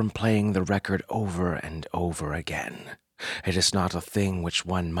 but from playing the record over and over again. It is not a thing which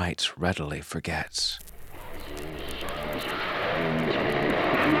one might readily forget.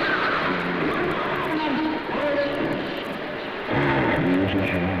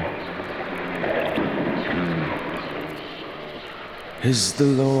 Is the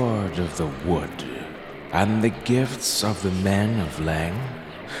Lord of the wood, and the gifts of the men of Lang,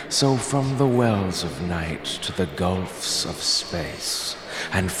 so from the wells of night to the gulfs of space,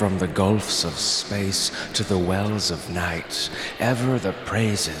 and from the gulfs of space to the wells of night, ever the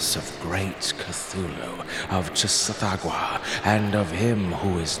praises of great Cthulhu, of Chisatagua, and of him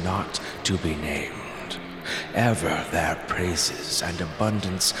who is not to be named. Ever their praises and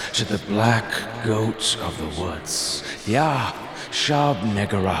abundance to the black goat of the woods, Yah,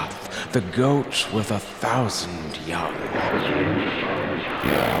 Shab-Niggurath, the goat with 1,000 young.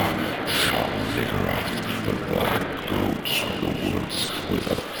 Yah, Shab-Niggurath, the black goat of the woods with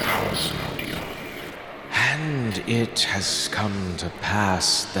 1,000 young. And it has come to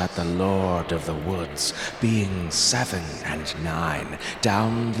pass that the Lord of the Woods, being 7 and 9,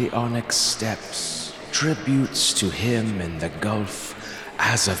 down the onyx steps, tributes to him in the gulf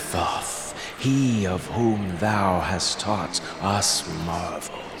Azathoth, he of whom thou hast taught us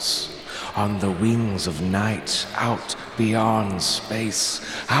marvels. On the wings of night, out beyond space,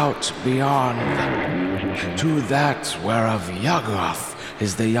 out beyond, to that whereof Yuggoth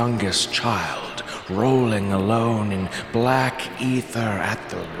is the youngest child, rolling alone in black ether at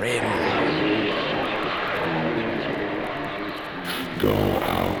the rim. Go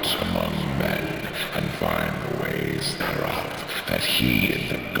out among men and find the ways thereof, that he in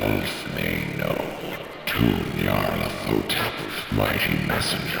the gulf may know. To Nyarlathotep, mighty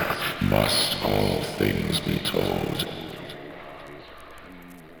messenger, must all things be told.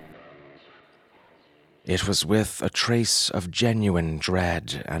 It was with a trace of genuine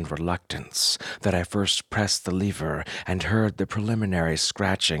dread and reluctance that I first pressed the lever and heard the preliminary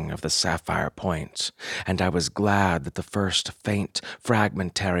scratching of the sapphire point, and I was glad that the first faint,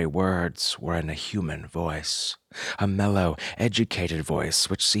 fragmentary words were in a human voice. A mellow, educated voice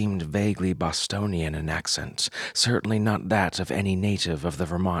which seemed vaguely Bostonian in accent, certainly not that of any native of the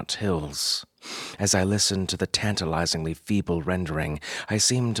Vermont hills. As I listened to the tantalizingly feeble rendering, I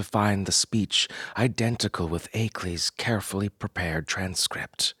seemed to find the speech identical with Akeley's carefully prepared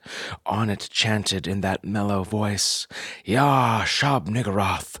transcript. On it chanted in that mellow voice, Yah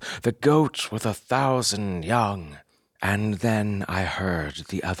Shab-Niggurath, the goat with 1,000 young. And then I heard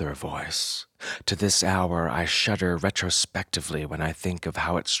the other voice. To this hour I shudder retrospectively when I think of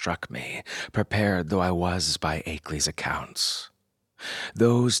how it struck me, prepared though I was by Akeley's accounts.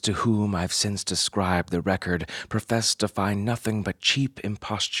 Those to whom I've since described the record professed to find nothing but cheap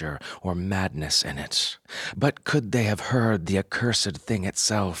imposture or madness in it. But could they have heard the accursed thing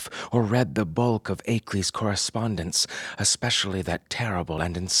itself, or read the bulk of Akeley's correspondence, especially that terrible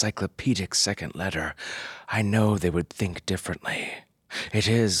and encyclopedic second letter, I know they would think differently. It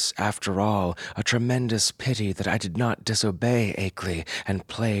is, after all, a tremendous pity that I did not disobey Akeley and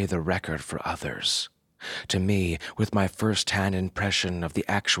play the record for others. To me, with my first-hand impression of the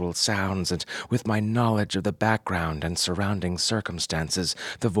actual sounds and with my knowledge of the background and surrounding circumstances,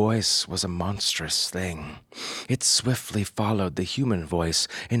 the voice was a monstrous thing. It swiftly followed the human voice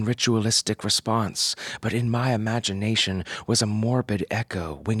in ritualistic response, but in my imagination was a morbid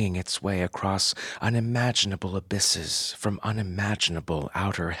echo winging its way across unimaginable abysses from unimaginable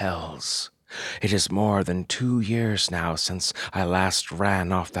outer hells. It is more than 2 years now since I last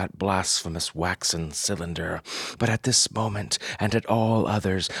ran off that blasphemous waxen cylinder, but at this moment and at all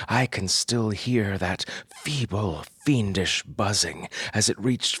others I can still hear that feeble, fiendish buzzing as it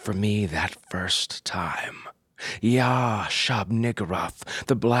reached for me that first time. Yah Shab-Niggurath,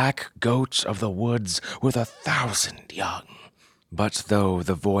 the black goat of the woods with 1,000 young. But though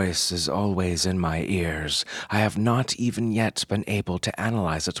the voice is always in my ears, I have not even yet been able to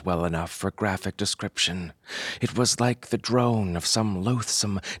analyze it well enough for graphic description. It was like the drone of some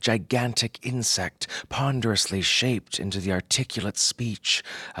loathsome, gigantic insect ponderously shaped into the articulate speech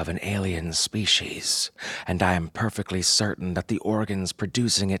of an alien species, and I am perfectly certain that the organs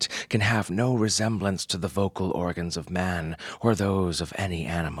producing it can have no resemblance to the vocal organs of man or those of any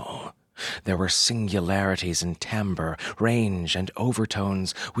animal. There were singularities in timbre, range, and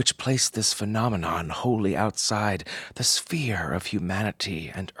overtones which placed this phenomenon wholly outside the sphere of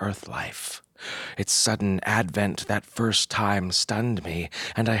humanity and earth life. Its sudden advent that first time stunned me,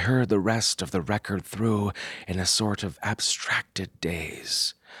 and I heard the rest of the record through in a sort of abstracted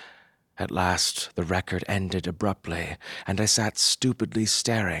daze. At last the record ended abruptly, and I sat stupidly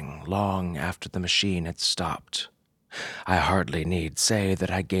staring long after the machine had stopped. I hardly need say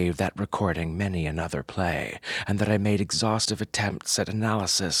that I gave that recording many another play, and that I made exhaustive attempts at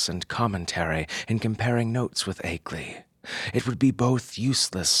analysis and commentary in comparing notes with Akeley. It would be both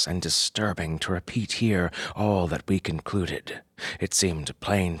useless and disturbing to repeat here all that we concluded. It seemed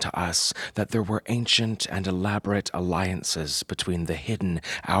plain to us that there were ancient and elaborate alliances between the hidden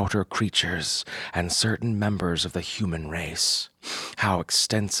outer creatures and certain members of the human race. How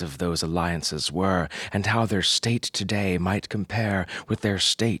extensive those alliances were, and how their state today might compare with their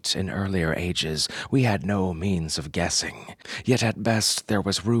state in earlier ages, we had no means of guessing. Yet at best there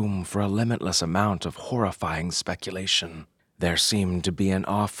was room for a limitless amount of horrifying speculation. There seemed to be an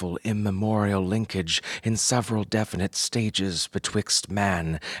awful immemorial linkage in several definite stages betwixt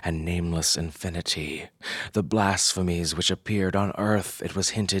man and nameless infinity. The blasphemies which appeared on Earth, it was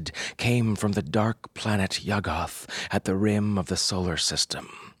hinted, came from the dark planet Yuggoth at the rim of the solar system.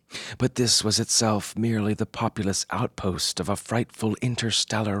 But this was itself merely the populous outpost of a frightful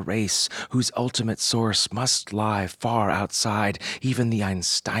interstellar race whose ultimate source must lie far outside even the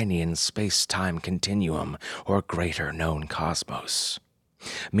Einsteinian space-time continuum or greater known cosmos.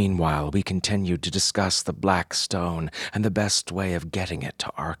 Meanwhile, we continued to discuss the Black Stone and the best way of getting it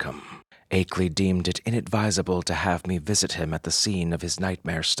to Arkham. Akeley deemed it inadvisable to have me visit him at the scene of his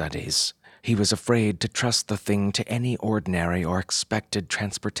nightmare studies. He was afraid to trust the thing to any ordinary or expected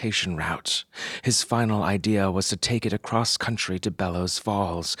transportation route. His final idea was to take it across country to Bellows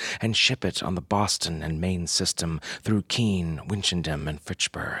Falls and ship it on the Boston and Maine system through Keene, Winchendon, and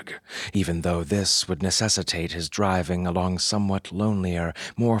Fitchburg, even though this would necessitate his driving along somewhat lonelier,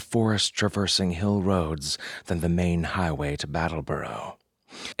 more forest-traversing hill roads than the main highway to Battleboro.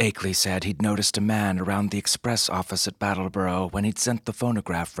 Akeley said he'd noticed a man around the express office at Battleboro when he'd sent the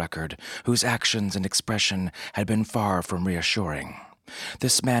phonograph record, whose actions and expression had been far from reassuring.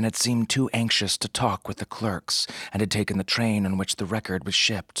 This man had seemed too anxious to talk with the clerks and had taken the train on which the record was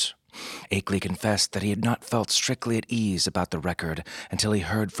shipped. Akeley confessed that he had not felt strictly at ease about the record until he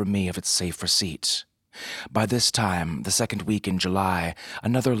heard from me of its safe receipt. By this time, the second week in July,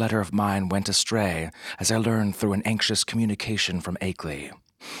 another letter of mine went astray, as I learned through an anxious communication from Akeley.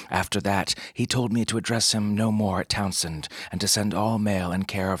 After that, he told me to address him no more at Townsend, and to send all mail in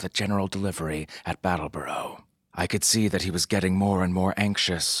care of the general delivery at Battleboro. I could see that he was getting more and more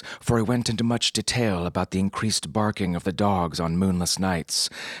anxious, for he went into much detail about the increased barking of the dogs on moonless nights,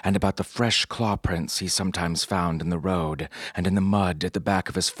 and about the fresh claw prints he sometimes found in the road and in the mud at the back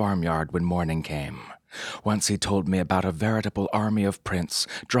of his farmyard when morning came. Once he told me about a veritable army of prints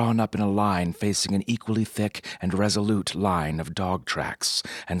drawn up in a line facing an equally thick and resolute line of dog tracks,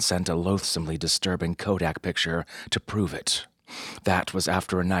 and sent a loathsomely disturbing Kodak picture to prove it. That was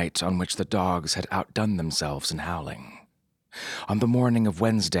after a night on which the dogs had outdone themselves in howling. On the morning of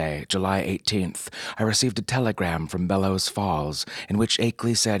Wednesday, July 18th, I received a telegram from Bellows Falls in which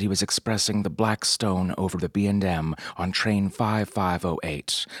Akeley said he was expressing the Black Stone over the B&M on train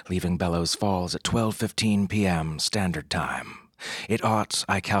 5508, leaving Bellows Falls at 12:15 p.m. Standard Time. It ought,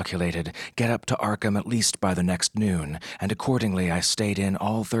 I calculated, get up to Arkham at least by the next noon, and accordingly I stayed in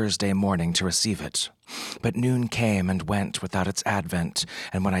all Thursday morning to receive it. But noon came and went without its advent,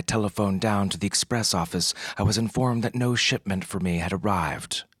 and when I telephoned down to the express office, I was informed that no shipment for me had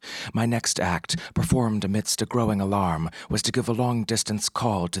arrived. My next act, performed amidst a growing alarm, was to give a long-distance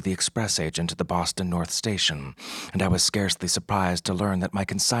call to the express agent at the Boston North Station, and I was scarcely surprised to learn that my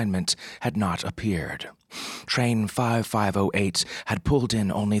consignment had not appeared. Train 5508 had pulled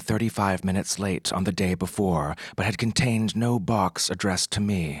in only 35 minutes late on the day before, but had contained no box addressed to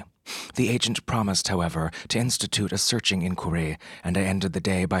me. The agent promised, however, to institute a searching inquiry, and I ended the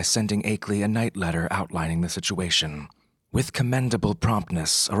day by sending Akeley a night letter outlining the situation. With commendable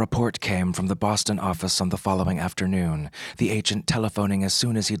promptness, a report came from the Boston office on the following afternoon, the agent telephoning as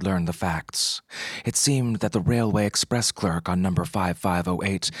soon as he'd learned the facts. It seemed that the railway express clerk on number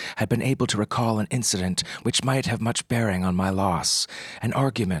 5508 had been able to recall an incident which might have much bearing on my loss, an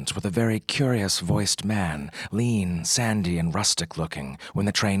argument with a very curious-voiced man, lean, sandy, and rustic-looking, when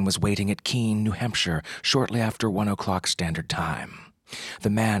the train was waiting at Keene, New Hampshire, shortly after 1 o'clock Standard Time. The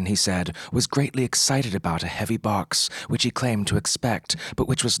man, he said, was greatly excited about a heavy box, which he claimed to expect, but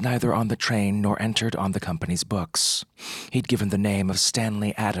which was neither on the train nor entered on the company's books. He'd given the name of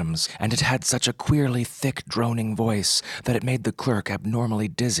Stanley Adams, and it had such a queerly thick, droning voice that it made the clerk abnormally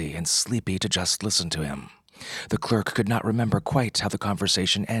dizzy and sleepy to just listen to him. The clerk could not remember quite how the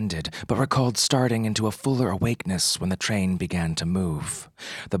conversation ended, but recalled starting into a fuller awakeness when the train began to move.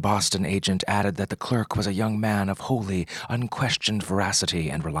 The Boston agent added that the clerk was a young man of wholly, unquestioned veracity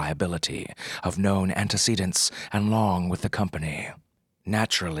and reliability, of known antecedents, and long with the company.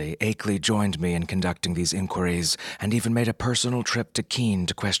 Naturally, Akeley joined me in conducting these inquiries, and even made a personal trip to Keene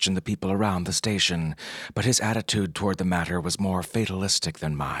to question the people around the station, but his attitude toward the matter was more fatalistic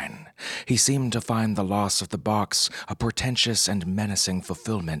than mine. He seemed to find the loss of the box a portentous and menacing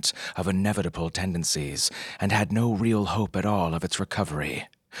fulfillment of inevitable tendencies, and had no real hope at all of its recovery.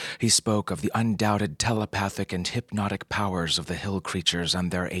 He spoke of the undoubted telepathic and hypnotic powers of the hill creatures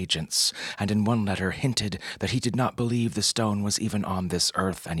and their agents, and in one letter hinted that he did not believe the stone was even on this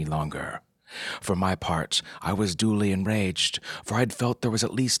earth any longer. For my part, I was duly enraged, for I'd felt there was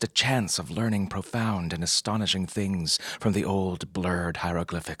at least a chance of learning profound and astonishing things from the old blurred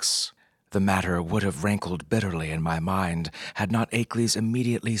hieroglyphics. The matter would have rankled bitterly in my mind had not Akeley's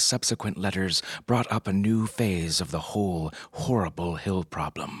immediately subsequent letters brought up a new phase of the whole horrible hill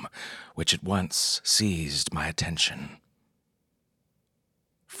problem, which at once seized my attention.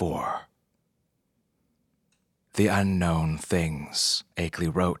 4. The unknown things, Akeley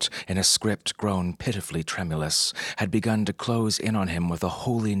wrote in a script grown pitifully tremulous, had begun to close in on him with a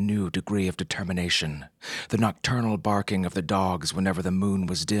wholly new degree of determination. The nocturnal barking of the dogs whenever the moon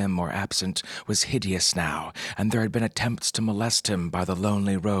was dim or absent was hideous now, and there had been attempts to molest him by the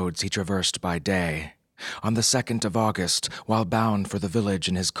lonely roads he traversed by day. On the 2nd of August, while bound for the village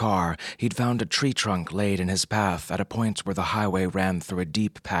in his car, he'd found a tree trunk laid in his path at a point where the highway ran through a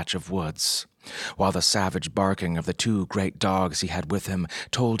deep patch of woods. While the savage barking of the 2 great dogs he had with him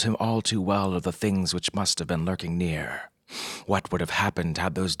told him all too well of the things which must have been lurking near. What would have happened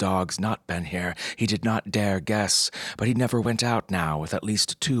had those dogs not been here, he did not dare guess, but he never went out now with at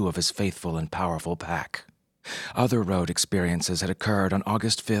least 2 of his faithful and powerful pack. Other road experiences had occurred on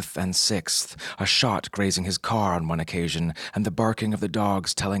August 5th and 6th, a shot grazing his car on one occasion, and the barking of the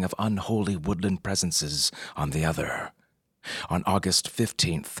dogs telling of unholy woodland presences on the other. On August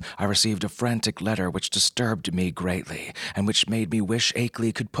 15th, I received a frantic letter which disturbed me greatly, and which made me wish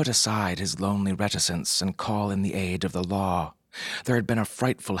Akeley could put aside his lonely reticence and call in the aid of the law. There had been a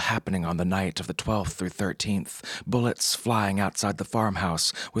frightful happening on the night of the 12th through 13th, bullets flying outside the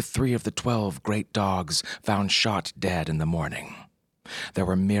farmhouse, with 3 of the 12 great dogs found shot dead in the morning. There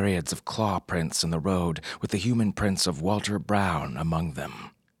were myriads of claw prints in the road, with the human prints of Walter Brown among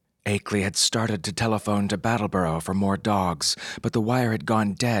them. Akeley had started to telephone to Brattleboro for more dogs, but the wire had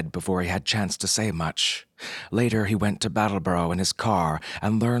gone dead before he had chance to say much. Later he went to Brattleboro in his car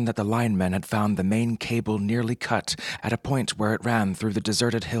and learned that the linemen had found the main cable nearly cut at a point where it ran through the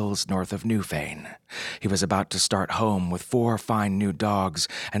deserted hills north of Newfane. He was about to start home with 4 fine new dogs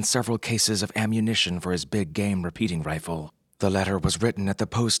and several cases of ammunition for his big game repeating rifle. The letter was written at the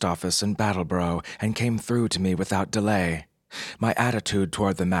post office in Brattleboro and came through to me without delay. My attitude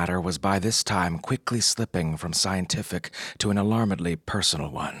toward the matter was by this time quickly slipping from scientific to an alarmedly personal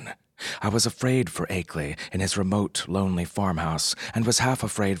one. I was afraid for Akeley in his remote, lonely farmhouse, and was half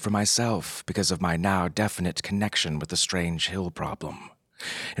afraid for myself because of my now definite connection with the strange hill problem.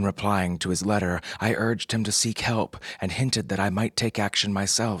 In replying to his letter, I urged him to seek help and hinted that I might take action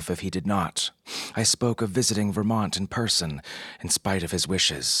myself if he did not. I spoke of visiting Vermont in person, in spite of his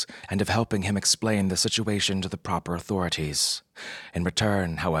wishes, and of helping him explain the situation to the proper authorities. In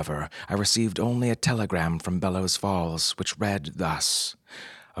return, however, I received only a telegram from Bellows Falls, which read thus: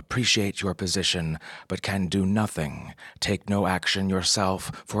 "Appreciate your position, but can do nothing. Take no action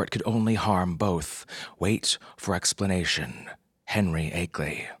yourself, for it could only harm both. Wait for explanation. Henry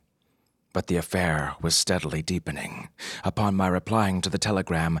Akeley." But the affair was steadily deepening. Upon my replying to the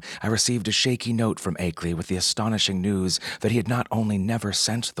telegram, I received a shaky note from Akeley with the astonishing news that he had not only never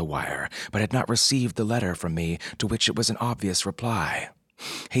sent the wire, but had not received the letter from me to which it was an obvious reply.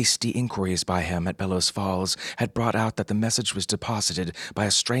 Hasty inquiries by him at Bellows Falls had brought out that the message was deposited by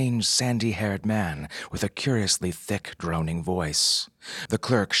a strange sandy-haired man with a curiously thick, droning voice. The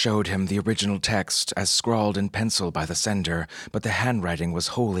clerk showed him the original text as scrawled in pencil by the sender, but the handwriting was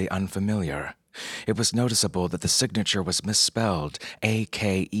wholly unfamiliar. It was noticeable that the signature was misspelled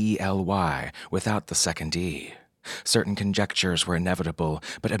Akeley without the second E. Certain conjectures were inevitable,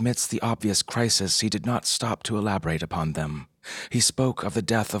 but amidst the obvious crisis he did not stop to elaborate upon them. He spoke of the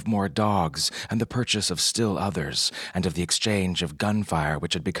death of more dogs and the purchase of still others, and of the exchange of gunfire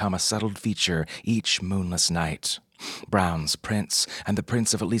which had become a settled feature each moonless night. Brown's prints, and the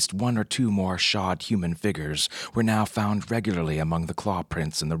prints of at least 1 or 2 more shod human figures, were now found regularly among the claw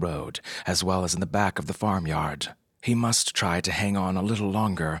prints in the road, as well as in the back of the farmyard. He must try to hang on a little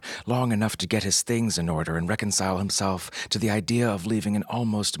longer, long enough to get his things in order and reconcile himself to the idea of leaving an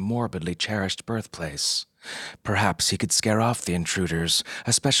almost morbidly cherished birthplace. Perhaps he could scare off the intruders,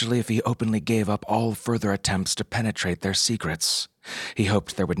 especially if he openly gave up all further attempts to penetrate their secrets. He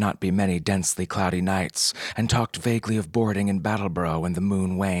hoped there would not be many densely cloudy nights, and talked vaguely of boarding in Battleboro when the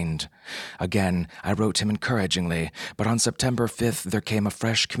moon waned. Again, I wrote him encouragingly, but on September 5th there came a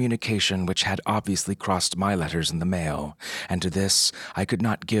fresh communication which had obviously crossed my letters in the mail, and to this I could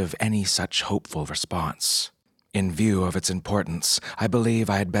not give any such hopeful response. In view of its importance, I believe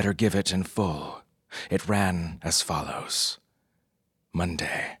I had better give it in full. It ran as follows.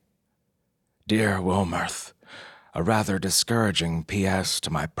 Monday. Dear Wilmarth, a rather discouraging P.S. to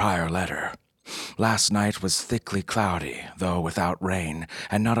my prior letter. Last night was thickly cloudy, though without rain,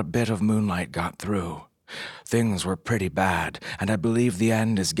 and not a bit of moonlight got through. Things were pretty bad, and I believe the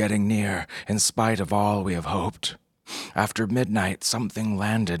end is getting near, in spite of all we have hoped. After midnight, something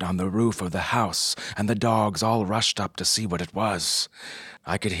landed on the roof of the house, and the dogs all rushed up to see what it was.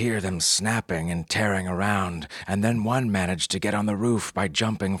 I could hear them snapping and tearing around, and then one managed to get on the roof by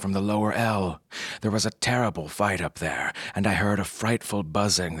jumping from the lower L. There was a terrible fight up there, and I heard a frightful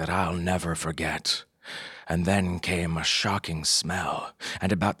buzzing that I'll never forget. And then came a shocking smell,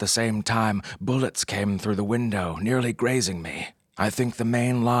 and about the same time, bullets came through the window, nearly grazing me. I think the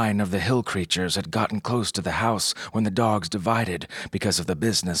main line of the hill creatures had gotten close to the house when the dogs divided because of the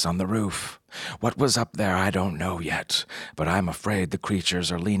business on the roof. What was up there I don't know yet, but I'm afraid the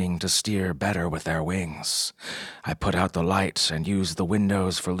creatures are leaning to steer better with their wings. I put out the light and used the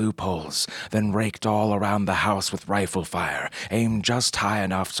windows for loopholes, then raked all around the house with rifle fire, aimed just high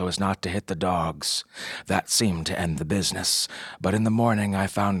enough so as not to hit the dogs. That seemed to end the business, but in the morning I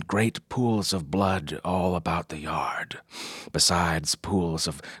found great pools of blood all about the yard. Besides pools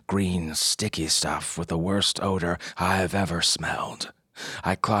of green, sticky stuff with the worst odor I've ever smelled.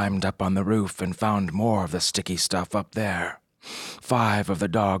 I climbed up on the roof and found more of the sticky stuff up there. 5 of the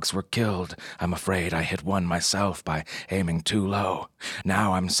dogs were killed. I'm afraid I hit one myself by aiming too low.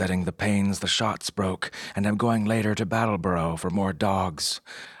 Now I'm setting the panes the shots broke, and I'm going later to Battleboro for more dogs.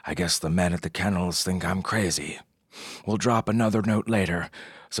 I guess the men at the kennels think I'm crazy. We'll drop another note later.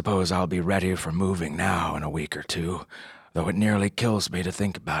 Suppose I'll be ready for moving now in a week or 2, though it nearly kills me to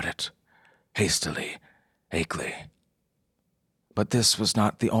think about it. Hastily, Akeley. But this was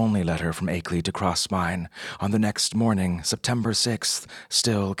not the only letter from Akeley to cross mine. On the next morning, September 6th,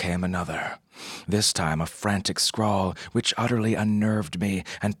 still came another. This time a frantic scrawl which utterly unnerved me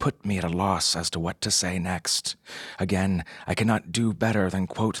and put me at a loss as to what to say next. Again, I cannot do better than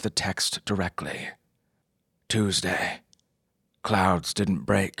quote the text directly. Tuesday. Clouds didn't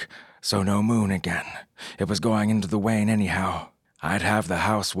break, so no moon again. It was going into the wane anyhow. I'd have the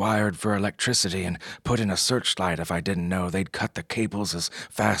house wired for electricity and put in a searchlight if I didn't know they'd cut the cables as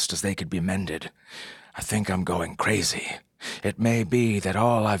fast as they could be mended. I think I'm going crazy. It may be that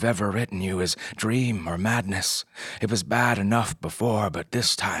all I've ever written you is dream or madness. It was bad enough before, but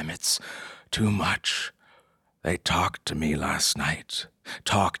this time it's too much. They talked to me last night,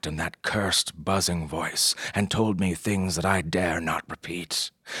 talked in that cursed buzzing voice, and told me things that I dare not repeat.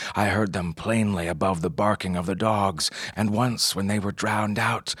 I heard them plainly above the barking of the dogs, and once when they were drowned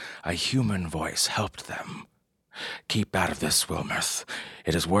out, a human voice helped them. Keep out of this, Wilmarth.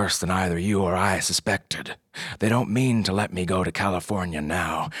 It is worse than either you or I suspected. They don't mean to let me go to California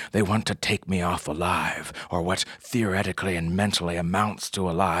now. They want to take me off alive, or what theoretically and mentally amounts to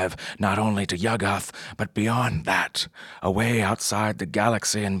alive, not only to Yuggoth, but beyond that, away outside the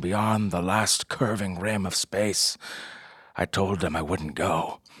galaxy and beyond the last curving rim of space. I told them I wouldn't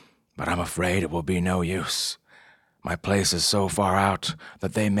go, but I'm afraid it will be no use. My place is so far out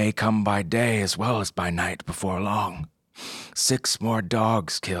that they may come by day as well as by night before long. 6 more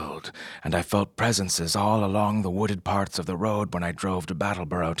dogs killed, and I felt presences all along the wooded parts of the road when I drove to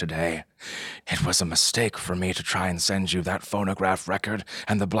Battleboro today. It was a mistake for me to try and send you that phonograph record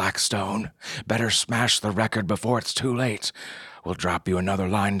and the black stone. Better smash the record before it's too late. We'll drop you another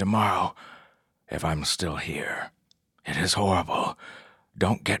line tomorrow, if I'm still here. It is horrible.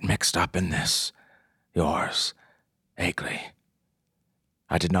 Don't get mixed up in this. Yours, Akeley.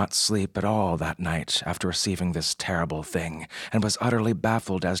 I did not sleep at all that night after receiving this terrible thing, and was utterly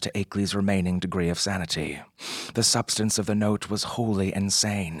baffled as to Akeley's remaining degree of sanity. The substance of the note was wholly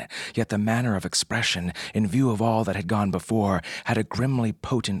insane, yet the manner of expression, in view of all that had gone before, had a grimly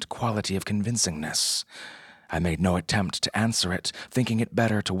potent quality of convincingness. I made no attempt to answer it, thinking it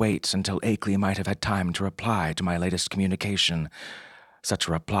better to wait until Akeley might have had time to reply to my latest communication. Such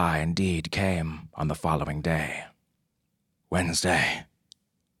a reply indeed came on the following day. Wednesday.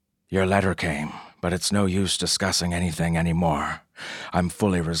 Your letter came, but it's no use discussing anything anymore. I'm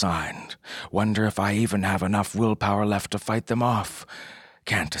fully resigned. Wonder if I even have enough willpower left to fight them off.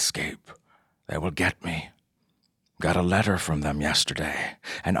 Can't escape. They will get me. Got a letter from them yesterday.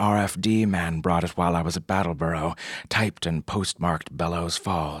 An RFD man brought it while I was at Battleboro, typed and postmarked Bellows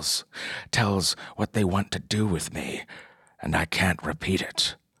Falls. Tells what they want to do with me, and I can't repeat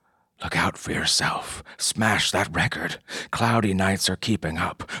it. Look out for yourself. Smash that record. Cloudy nights are keeping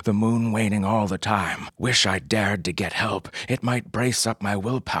up, the moon waning all the time. Wish I dared to get help. It might brace up my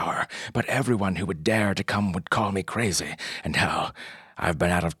willpower, but everyone who would dare to come would call me crazy. And hell, I've been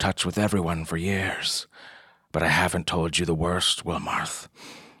out of touch with everyone for years. But I haven't told you the worst, Wilmarth.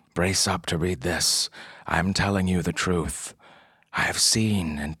 Brace up to read this. I'm telling you the truth. I have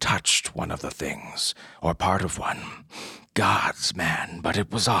seen and touched one of the things, or part of one. God's man, but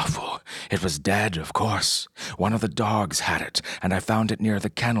it was awful. It was dead, of course. One of the dogs had it, and I found it near the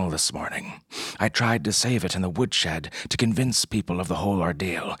kennel this morning. I tried to save it in the woodshed to convince people of the whole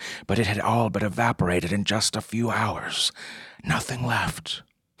ordeal, but it had all but evaporated in just a few hours. Nothing left.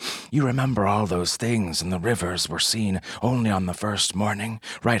 You remember all those things in the rivers were seen only on the first morning,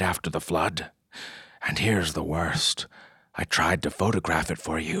 right after the flood? And here's the worst. I tried to photograph it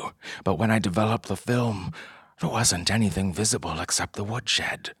for you, but when I developed the film, there wasn't anything visible except the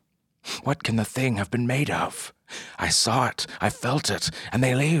woodshed. What can the thing have been made of? I saw it, I felt it, and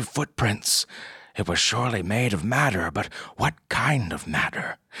they leave footprints. It was surely made of matter, but what kind of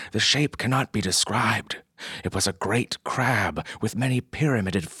matter? The shape cannot be described. It was a great crab with many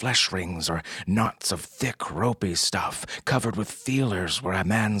pyramided flesh rings or knots of thick, ropey stuff covered with feelers where a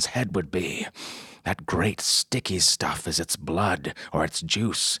man's head would be. That great sticky stuff is its blood or its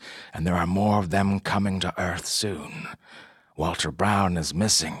juice, and there are more of them coming to Earth soon. Walter Brown is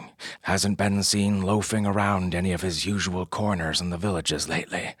missing, hasn't been seen loafing around any of his usual corners in the villages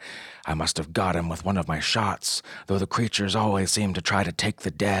lately. I must have got him with one of my shots, though the creatures always seem to try to take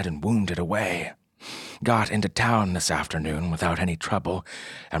the dead and wounded away. Got into town this afternoon without any trouble,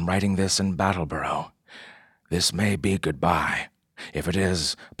 and writing this in Battleboro. This may be goodbye. If it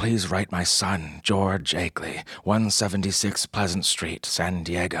is, please write my son, George Akeley, 176 Pleasant Street, San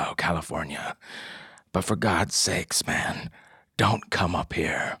Diego, California. But for God's sakes, man, don't come up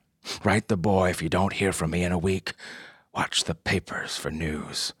here. Write the boy if you don't hear from me in a week. Watch the papers for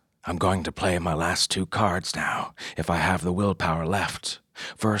news. I'm going to play my last 2 cards now, if I have the willpower left.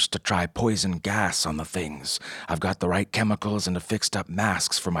 First, to try poison gas on the things. I've got the right chemicals and fixed-up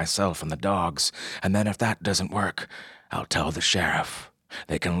masks for myself and the dogs, and then if that doesn't work, I'll tell the sheriff.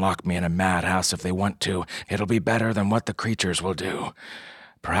 They can lock me in a madhouse if they want to. It'll be better than what the creatures will do.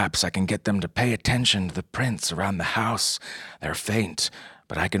 Perhaps I can get them to pay attention to the prints around the house. They're faint,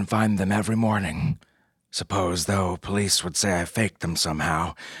 but I can find them every morning. Suppose, though, police would say I faked them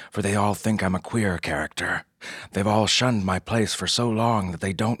somehow, for they all think I'm a queer character. They've all shunned my place for so long that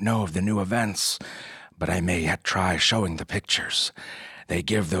they don't know of the new events. But I may yet try showing the pictures. They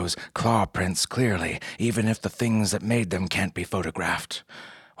give those claw prints clearly, even if the things that made them can't be photographed.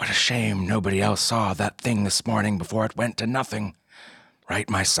 What a shame nobody else saw that thing this morning before it went to nothing. Write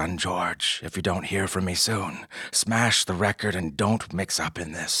my son George, if you don't hear from me soon. Smash the record and don't mix up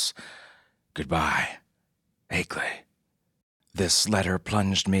in this. Goodbye, Akeley. This letter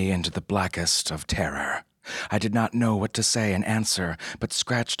plunged me into the blackest of terror. I did not know what to say in answer, but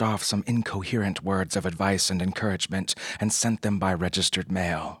scratched off some incoherent words of advice and encouragement and sent them by registered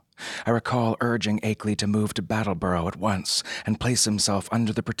mail. I recall urging Akeley to move to Battleboro at once and place himself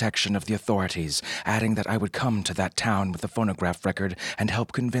under the protection of the authorities, adding that I would come to that town with the phonograph record and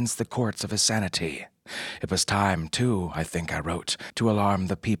help convince the courts of his sanity. It was time, too, I think I wrote, to alarm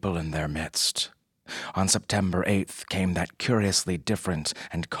the people in their midst. On September 8th came that curiously different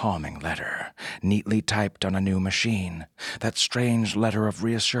and calming letter, neatly typed on a new machine, that strange letter of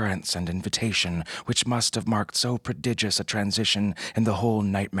reassurance and invitation which must have marked so prodigious a transition in the whole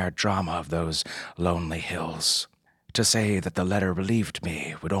nightmare drama of those lonely hills. To say that the letter relieved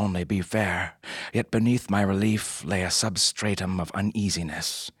me would only be fair, yet beneath my relief lay a substratum of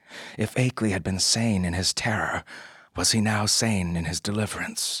uneasiness. If Akeley had been sane in his terror, was he now sane in his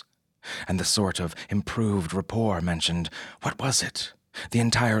deliverance? And the sort of improved rapport mentioned, what was it? The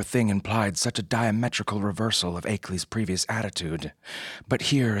entire thing implied such a diametrical reversal of Akeley's previous attitude. But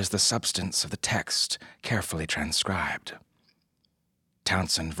here is the substance of the text, carefully transcribed.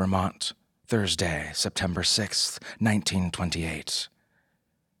 Townsend, Vermont, Thursday, September 6th, 1928.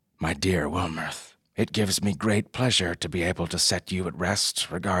 My dear Wilmarth, it gives me great pleasure to be able to set you at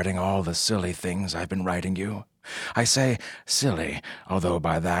rest regarding all the silly things I've been writing you. I say silly, although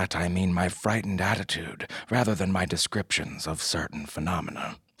by that I mean my frightened attitude, rather than my descriptions of certain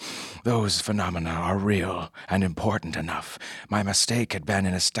phenomena. Those phenomena are real and important enough. My mistake had been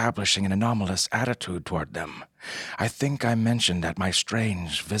in establishing an anomalous attitude toward them. I think I mentioned that my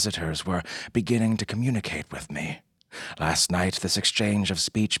strange visitors were beginning to communicate with me. Last night, this exchange of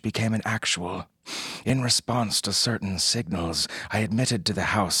speech became an actual. In response to certain signals, I admitted to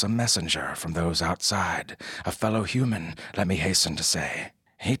the house a messenger from those outside, a fellow human, let me hasten to say.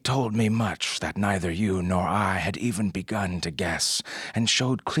 He told me much that neither you nor I had even begun to guess, and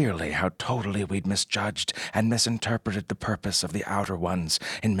showed clearly how totally we'd misjudged and misinterpreted the purpose of the Outer Ones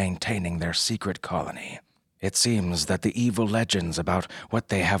in maintaining their secret colony. It seems that the evil legends about what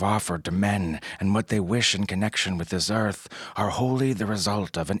they have offered to men and what they wish in connection with this earth are wholly the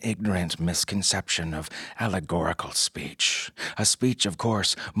result of an ignorant misconception of allegorical speech. A speech, of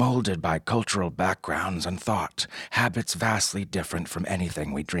course, molded by cultural backgrounds and thought, habits vastly different from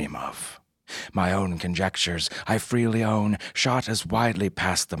anything we dream of. My own conjectures, I freely own, shot as widely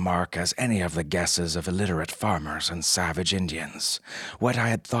past the mark as any of the guesses of illiterate farmers and savage Indians. What I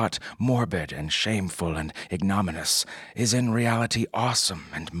had thought morbid and shameful and ignominious is in reality awesome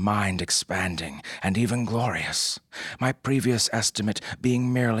and mind-expanding and even glorious, my previous estimate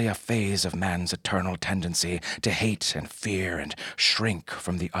being merely a phase of man's eternal tendency to hate and fear and shrink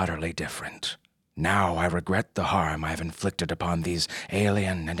from the utterly different. Now I regret the harm I have inflicted upon these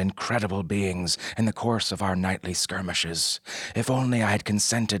alien and incredible beings in the course of our nightly skirmishes. If only I had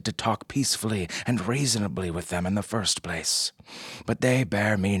consented to talk peacefully and reasonably with them in the first place. But they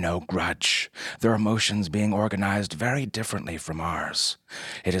bear me no grudge, their emotions being organized very differently from ours.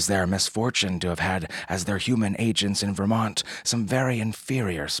 It is their misfortune to have had as their human agents in Vermont some very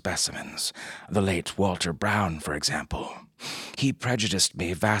inferior specimens, the late Walter Brown, for example. He prejudiced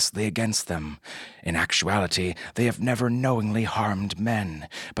me vastly against them. In actuality, they have never knowingly harmed men,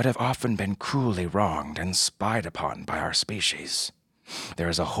 but have often been cruelly wronged and spied upon by our species. There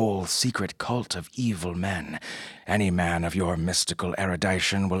is a whole secret cult of evil men. Any man of your mystical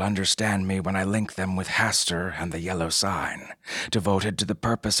erudition will understand me when I link them with Hastur and the Yellow Sign, devoted to the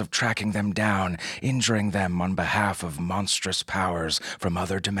purpose of tracking them down, injuring them on behalf of monstrous powers from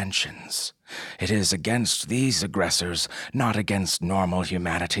other dimensions. It is against these aggressors, not against normal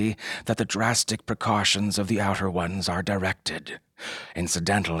humanity, that the drastic precautions of the Outer Ones are directed.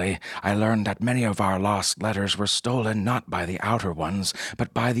 Incidentally, I learned that many of our lost letters were stolen not by the Outer Ones,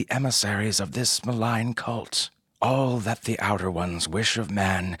 but by the emissaries of this malign cult. All that the Outer Ones wish of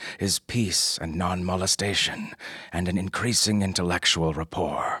man is peace and non-molestation, and an increasing intellectual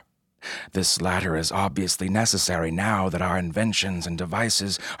rapport. This latter is obviously necessary now that our inventions and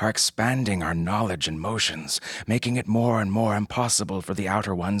devices are expanding our knowledge and motions, making it more and more impossible for the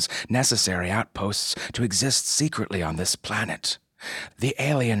Outer Ones' necessary outposts to exist secretly on this planet. The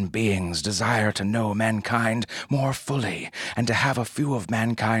alien beings desire to know mankind more fully, and to have a few of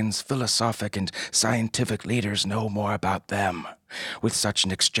mankind's philosophic and scientific leaders know more about them. With such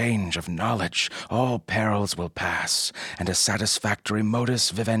an exchange of knowledge, all perils will pass, and a satisfactory modus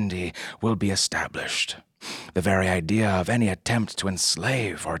vivendi will be established. The very idea of any attempt to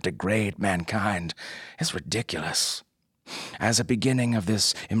enslave or degrade mankind is ridiculous. As a beginning of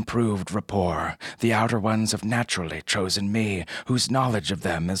this improved rapport, the Outer Ones have naturally chosen me, whose knowledge of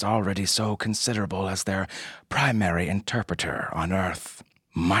them is already so considerable as their primary interpreter on Earth.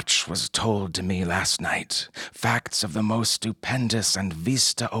 Much was told to me last night, facts of the most stupendous and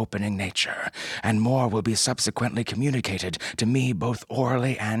vista-opening nature, and more will be subsequently communicated to me both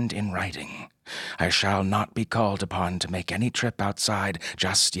orally and in writing. I shall not be called upon to make any trip outside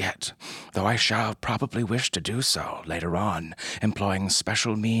just yet, though I shall probably wish to do so later on, employing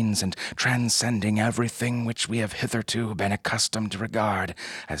special means and transcending everything which we have hitherto been accustomed to regard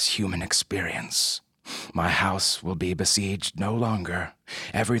as human experience. My house will be besieged no longer.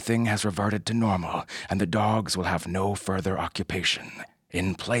 Everything has reverted to normal, and the dogs will have no further occupation.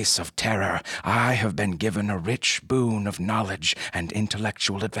 In place of terror, I have been given a rich boon of knowledge and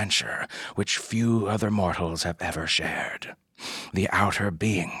intellectual adventure, which few other mortals have ever shared. The outer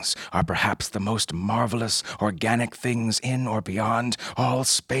beings are perhaps the most marvelous organic things in or beyond all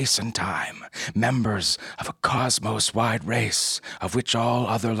space and time, members of a cosmos-wide race, of which all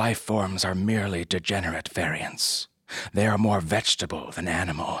other life forms are merely degenerate variants. They are more vegetable than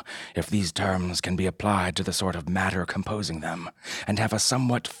animal, if these terms can be applied to the sort of matter composing them, and have a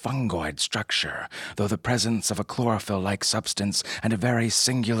somewhat fungoid structure, though the presence of a chlorophyll-like substance and a very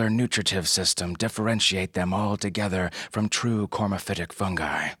singular nutritive system differentiate them altogether from true cormophytic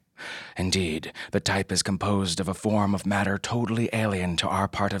fungi. Indeed, the type is composed of a form of matter totally alien to our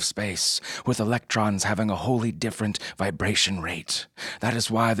part of space, with electrons having a wholly different vibration rate. That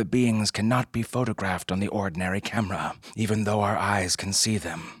is why the beings cannot be photographed on the ordinary camera, even though our eyes can see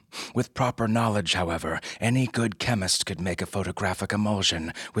them. With proper knowledge, however, any good chemist could make a photographic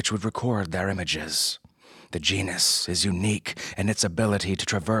emulsion which would record their images. The genus is unique in its ability to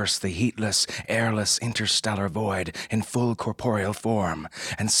traverse the heatless, airless interstellar void in full corporeal form,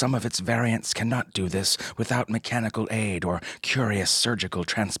 and some of its variants cannot do this without mechanical aid or curious surgical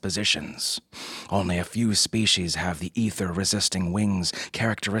transpositions. Only a few species have the ether-resisting wings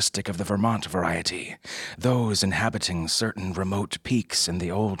characteristic of the Vermont variety. Those inhabiting certain remote peaks in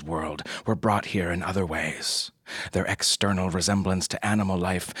the Old World were brought here in other ways. Their external resemblance to animal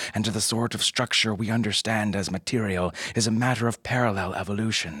life and to the sort of structure we understand as material is a matter of parallel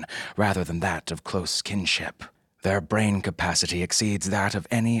evolution rather than that of close kinship. Their brain capacity exceeds that of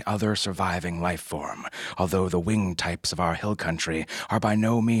any other surviving life form, although the wing types of our hill country are by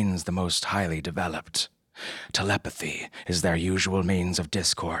no means the most highly developed. Telepathy is their usual means of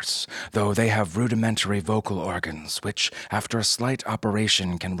discourse, though they have rudimentary vocal organs, which, after a slight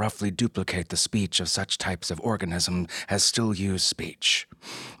operation, can roughly duplicate the speech of such types of organism as still use speech.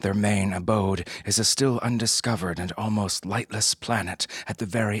 Their main abode is a still undiscovered and almost lightless planet at the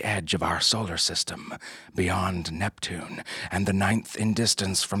very edge of our solar system, beyond Neptune, and the 9th in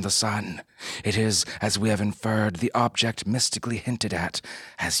distance from the Sun. It is, as we have inferred, the object mystically hinted at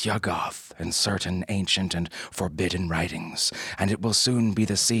as Yuggoth in certain ancient and forbidden writings, and it will soon be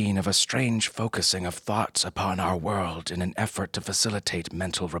the scene of a strange focusing of thought upon our world in an effort to facilitate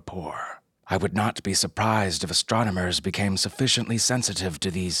mental rapport. I would not be surprised if astronomers became sufficiently sensitive to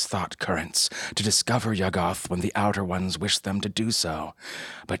these thought currents to discover Yuggoth when the outer ones wish them to do so.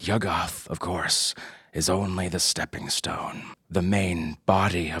 But Yuggoth, of course, is only the stepping stone. The main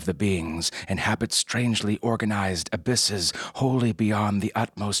body of the beings inhabits strangely organized abysses wholly beyond the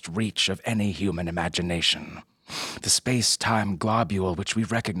utmost reach of any human imagination. The space-time globule which we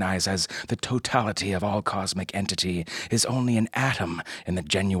recognize as the totality of all cosmic entity is only an atom in the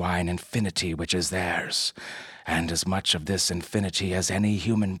genuine infinity which is theirs. And as much of this infinity as any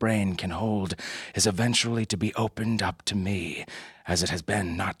human brain can hold is eventually to be opened up to me, as it has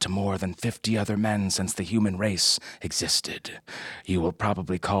been not to more than 50 other men since the human race existed. You will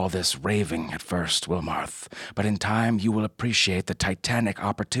probably call this raving at first, Wilmarth, but in time you will appreciate the titanic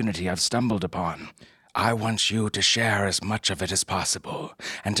opportunity I've stumbled upon. I want you to share as much of it as possible,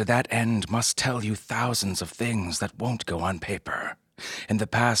 and to that end must tell you thousands of things that won't go on paper. In the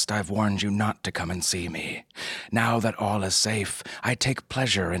past, I've warned you not to come and see me. Now that all is safe, I take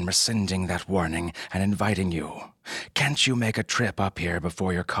pleasure in rescinding that warning and inviting you. Can't you make a trip up here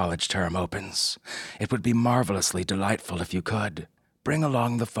before your college term opens? It would be marvelously delightful if you could. Bring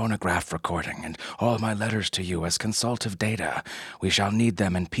along the phonograph recording and all my letters to you as consultative data. We shall need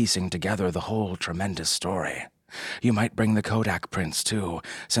them in piecing together the whole tremendous story. You might bring the Kodak prints, too,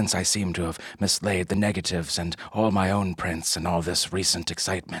 since I seem to have mislaid the negatives and all my own prints in all this recent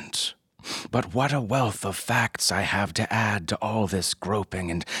excitement. But what a wealth of facts I have to add to all this groping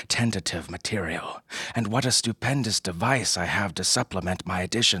and tentative material, and what a stupendous device I have to supplement my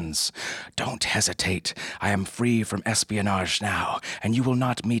additions. Don't hesitate. I am free from espionage now, and you will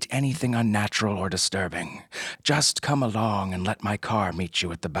not meet anything unnatural or disturbing. Just come along and let my car meet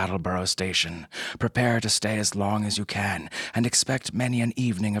you at the Battleboro station. Prepare to stay as long as you can, and expect many an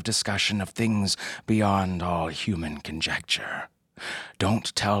evening of discussion of things beyond all human conjecture.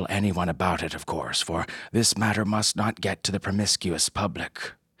 Don't tell anyone about it, of course, for this matter must not get to the promiscuous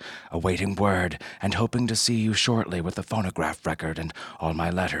public. Awaiting word, and hoping to see you shortly with the phonograph record and all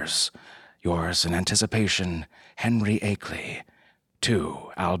my letters. Yours in anticipation, Henry Akeley.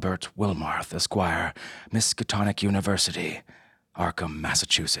 To Albert Wilmarth, Esquire, Miskatonic University, Arkham,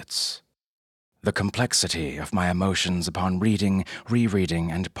 Massachusetts. The complexity of my emotions upon reading,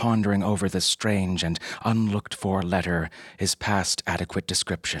 rereading, and pondering over this strange and unlooked-for letter is past adequate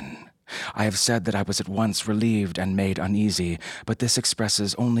description. I have said that I was at once relieved and made uneasy, but this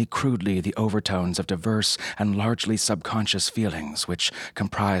expresses only crudely the overtones of diverse and largely subconscious feelings which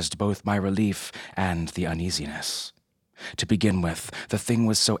comprised both my relief and the uneasiness. To begin with, the thing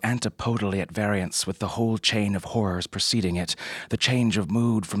was so antipodally at variance with the whole chain of horrors preceding it, the change of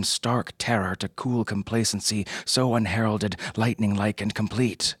mood from stark terror to cool complacency so unheralded, lightning-like, and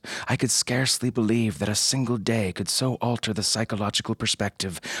complete. I could scarcely believe that a single day could so alter the psychological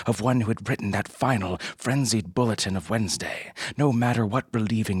perspective of one who had written that final, frenzied bulletin of Wednesday, no matter what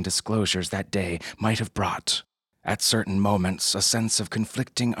relieving disclosures that day might have brought. At certain moments, a sense of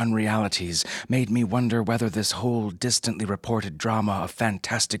conflicting unrealities made me wonder whether this whole distantly reported drama of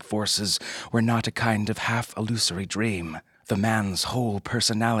fantastic forces were not a kind of half-illusory dream. The man's whole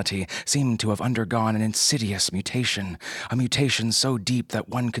personality seemed to have undergone an insidious mutation, a mutation so deep that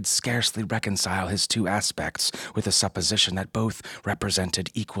one could scarcely reconcile his two aspects with the supposition that both represented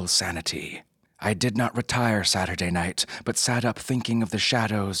equal sanity. I did not retire Saturday night, but sat up thinking of the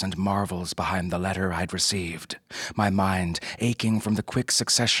shadows and marvels behind the letter I'd received. My mind, aching from the quick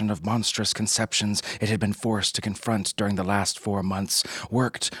succession of monstrous conceptions it had been forced to confront during the last 4 months,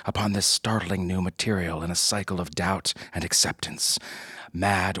 worked upon this startling new material in a cycle of doubt and acceptance.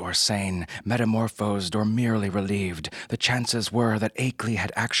 Mad or sane, metamorphosed or merely relieved, the chances were that Akeley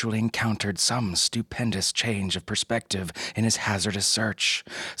had actually encountered some stupendous change of perspective in his hazardous search,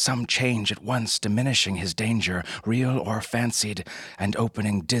 some change at once diminishing his danger, real or fancied, and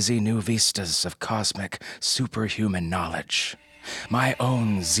opening dizzy new vistas of cosmic, superhuman knowledge. My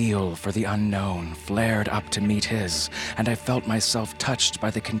own zeal for the unknown flared up to meet his, and I felt myself touched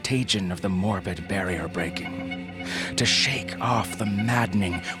by the contagion of the morbid barrier breaking. To shake off the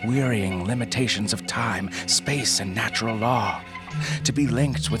maddening, wearying limitations of time, space, and natural law. To be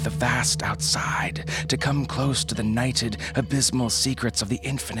linked with the vast outside, to come close to the nighted, abysmal secrets of the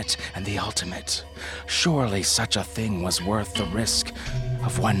infinite and the ultimate. Surely such a thing was worth the risk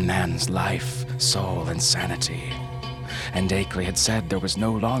of one man's life, soul, and sanity. And Akeley had said there was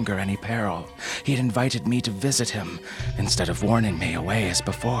no longer any peril. He had invited me to visit him, instead of warning me away as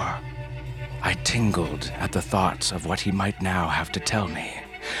before. I tingled at the thought of what he might now have to tell me.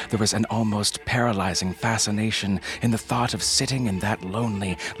 There was an almost paralyzing fascination in the thought of sitting in that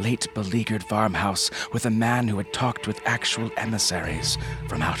lonely, late-beleaguered farmhouse with a man who had talked with actual emissaries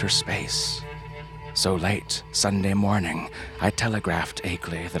from outer space. So late Sunday morning, I telegraphed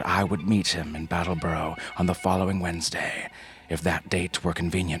Akeley that I would meet him in Battleboro on the following Wednesday, if that date were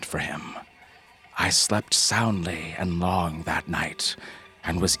convenient for him. I slept soundly and long that night,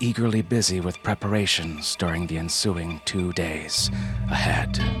 and was eagerly busy with preparations during the ensuing 2 days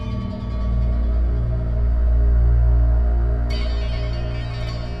ahead.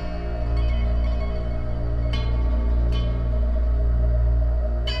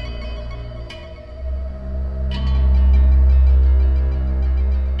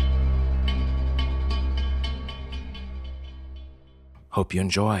 Hope you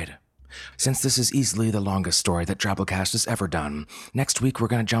enjoyed. Since this is easily the longest story that Drabblecast has ever done, next week we're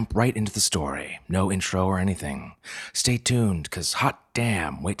going to jump right into the story. No intro or anything. Stay tuned, because hot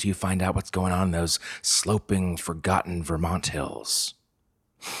damn, wait till you find out what's going on in those sloping, forgotten Vermont hills.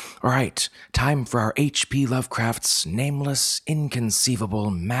 All right, time for our H.P. Lovecraft's nameless,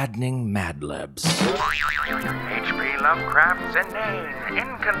 inconceivable, maddening Mad Libs. H.P. Lovecraft's inane,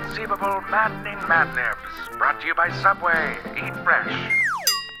 inconceivable, maddening Mad Libs. Brought to you by Subway. Eat fresh.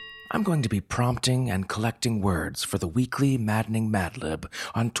 I'm going to be prompting and collecting words for the weekly Maddening Mad Lib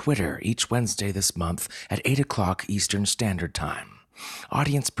on Twitter each Wednesday this month at 8 o'clock Eastern Standard Time.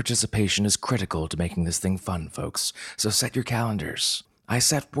 Audience participation is critical to making this thing fun, folks, so set your calendars. I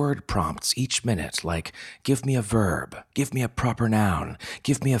set word prompts each minute like, give me a verb, give me a proper noun,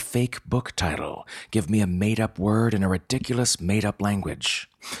 give me a fake book title, give me a made-up word in a ridiculous made-up language.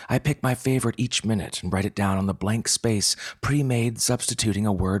 I pick my favorite each minute and write it down on the blank space, pre-made substituting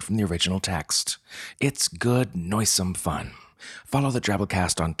a word from the original text. It's good, noisome fun. Follow the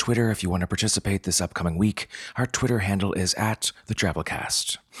Drabblecast on Twitter if you want to participate this upcoming week. Our Twitter handle is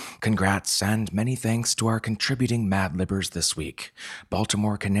 @TheDrabblecast. Congrats and many thanks to our contributing Mad Libbers this week.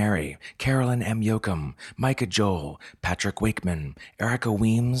 Baltimore Canary, Carolyn M. Yoakum, Micah Joel, Patrick Wakeman, Erica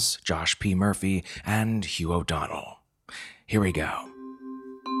Weems, Josh P. Murphy, and Hugh O'Donnell. Here we go.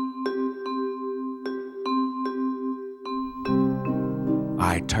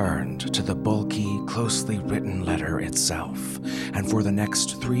 I turned to the bulky, closely written letter itself, and for the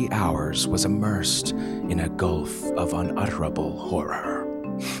next 3 hours was immersed in a gulf of unutterable horror.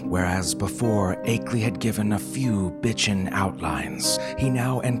 Whereas before Akeley had given a few bitchin' outlines, he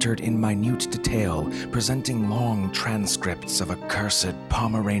now entered in minute detail, presenting long transcripts of accursed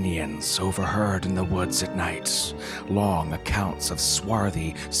Pomeranians overheard in the woods at night, long accounts of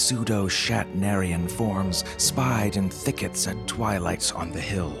swarthy, pseudo-Shatnerian forms spied in thickets at twilight on the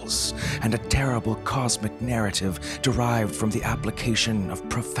hills, and a terrible cosmic narrative derived from the application of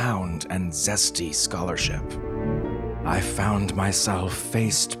profound and zesty scholarship. I found myself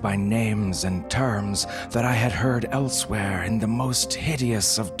faced by names and terms that I had heard elsewhere in the most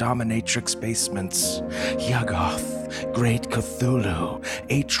hideous of dominatrix basements. Yuggoth, Great Cthulhu,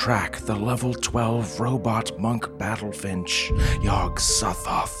 Atrak, the level 12 robot monk Battlefinch, Yog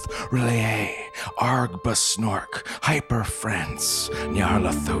Sothoth, Relaye, Argbasnork, Hyper France,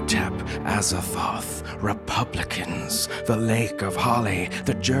 Nyarlathotep, Azathoth, Republicans, the Lake of Holly,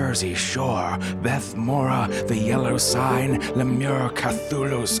 the Jersey Shore, Beth Mora, the Yellow Sign, Lemur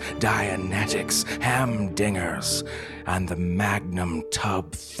Cthulhu's, Dianetics, Hamdingers, and the Magnum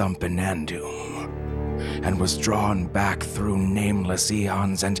Tub Thumpinandum. and was drawn back through nameless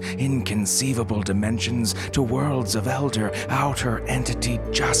eons and inconceivable dimensions to worlds of elder outer entity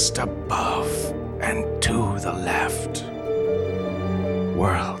just above and to the left.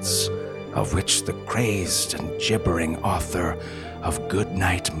 Worlds of which the crazed and gibbering author of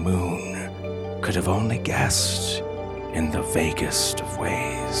Goodnight Moon could have only guessed in the vaguest of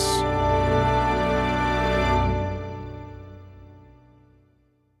ways.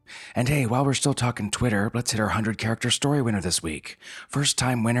 And hey, while we're still talking Twitter, let's hit our 100-character story winner this week.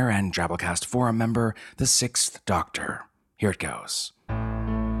 First-time winner and Drabblecast forum member, the Sixth Doctor. Here it goes.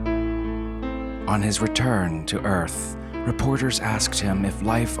 On his return to Earth, reporters asked him if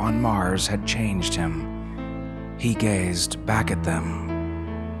life on Mars had changed him. He gazed back at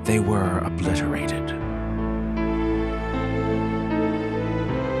them. They were obliterated.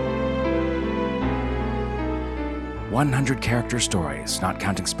 100-character stories, not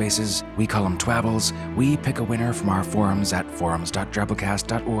counting spaces. We call them twabbles. We pick a winner from our forums at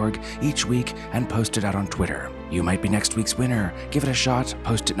forums.drabblecast.org each week and post it out on Twitter. You might be next week's winner. Give it a shot.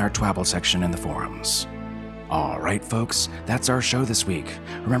 Post it in our twabble section in the forums. All right, folks, that's our show this week.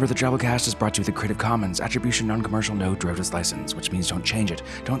 Remember, the Drabblecast is brought to you with a Creative Commons Attribution Non-Commercial No Derivatives License, which means don't change it,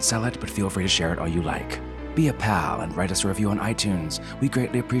 don't sell it, but feel free to share it all you like. Be a pal and write us a review on iTunes. We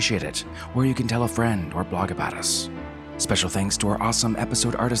greatly appreciate it. Or you can tell a friend or blog about us. Special thanks to our awesome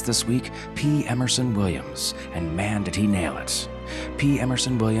episode artist this week, P. Emerson Williams, and man did he nail it. P.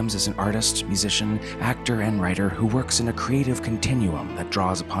 Emerson Williams is an artist, musician, actor, and writer who works in a creative continuum that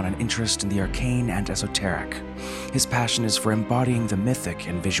draws upon an interest in the arcane and esoteric. His passion is for embodying the mythic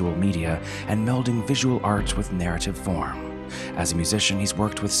in visual media and melding visual art with narrative form. As a musician, he's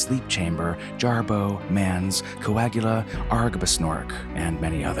worked with Sleep Chamber, Jarbo, Mans, Coagula, Argbasnork, and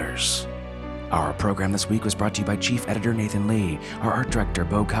many others. Our program this week was brought to you by Chief Editor Nathan Lee, our Art Director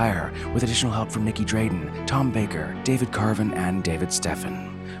Bo Kyer, with additional help from Nikki Drayden, Tom Baker, David Carvin, and David Steffen.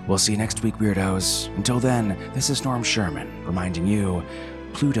 We'll see you next week, weirdos. Until then, this is Norm Sherman, reminding you,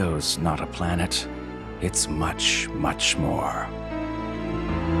 Pluto's not a planet. It's much, much more.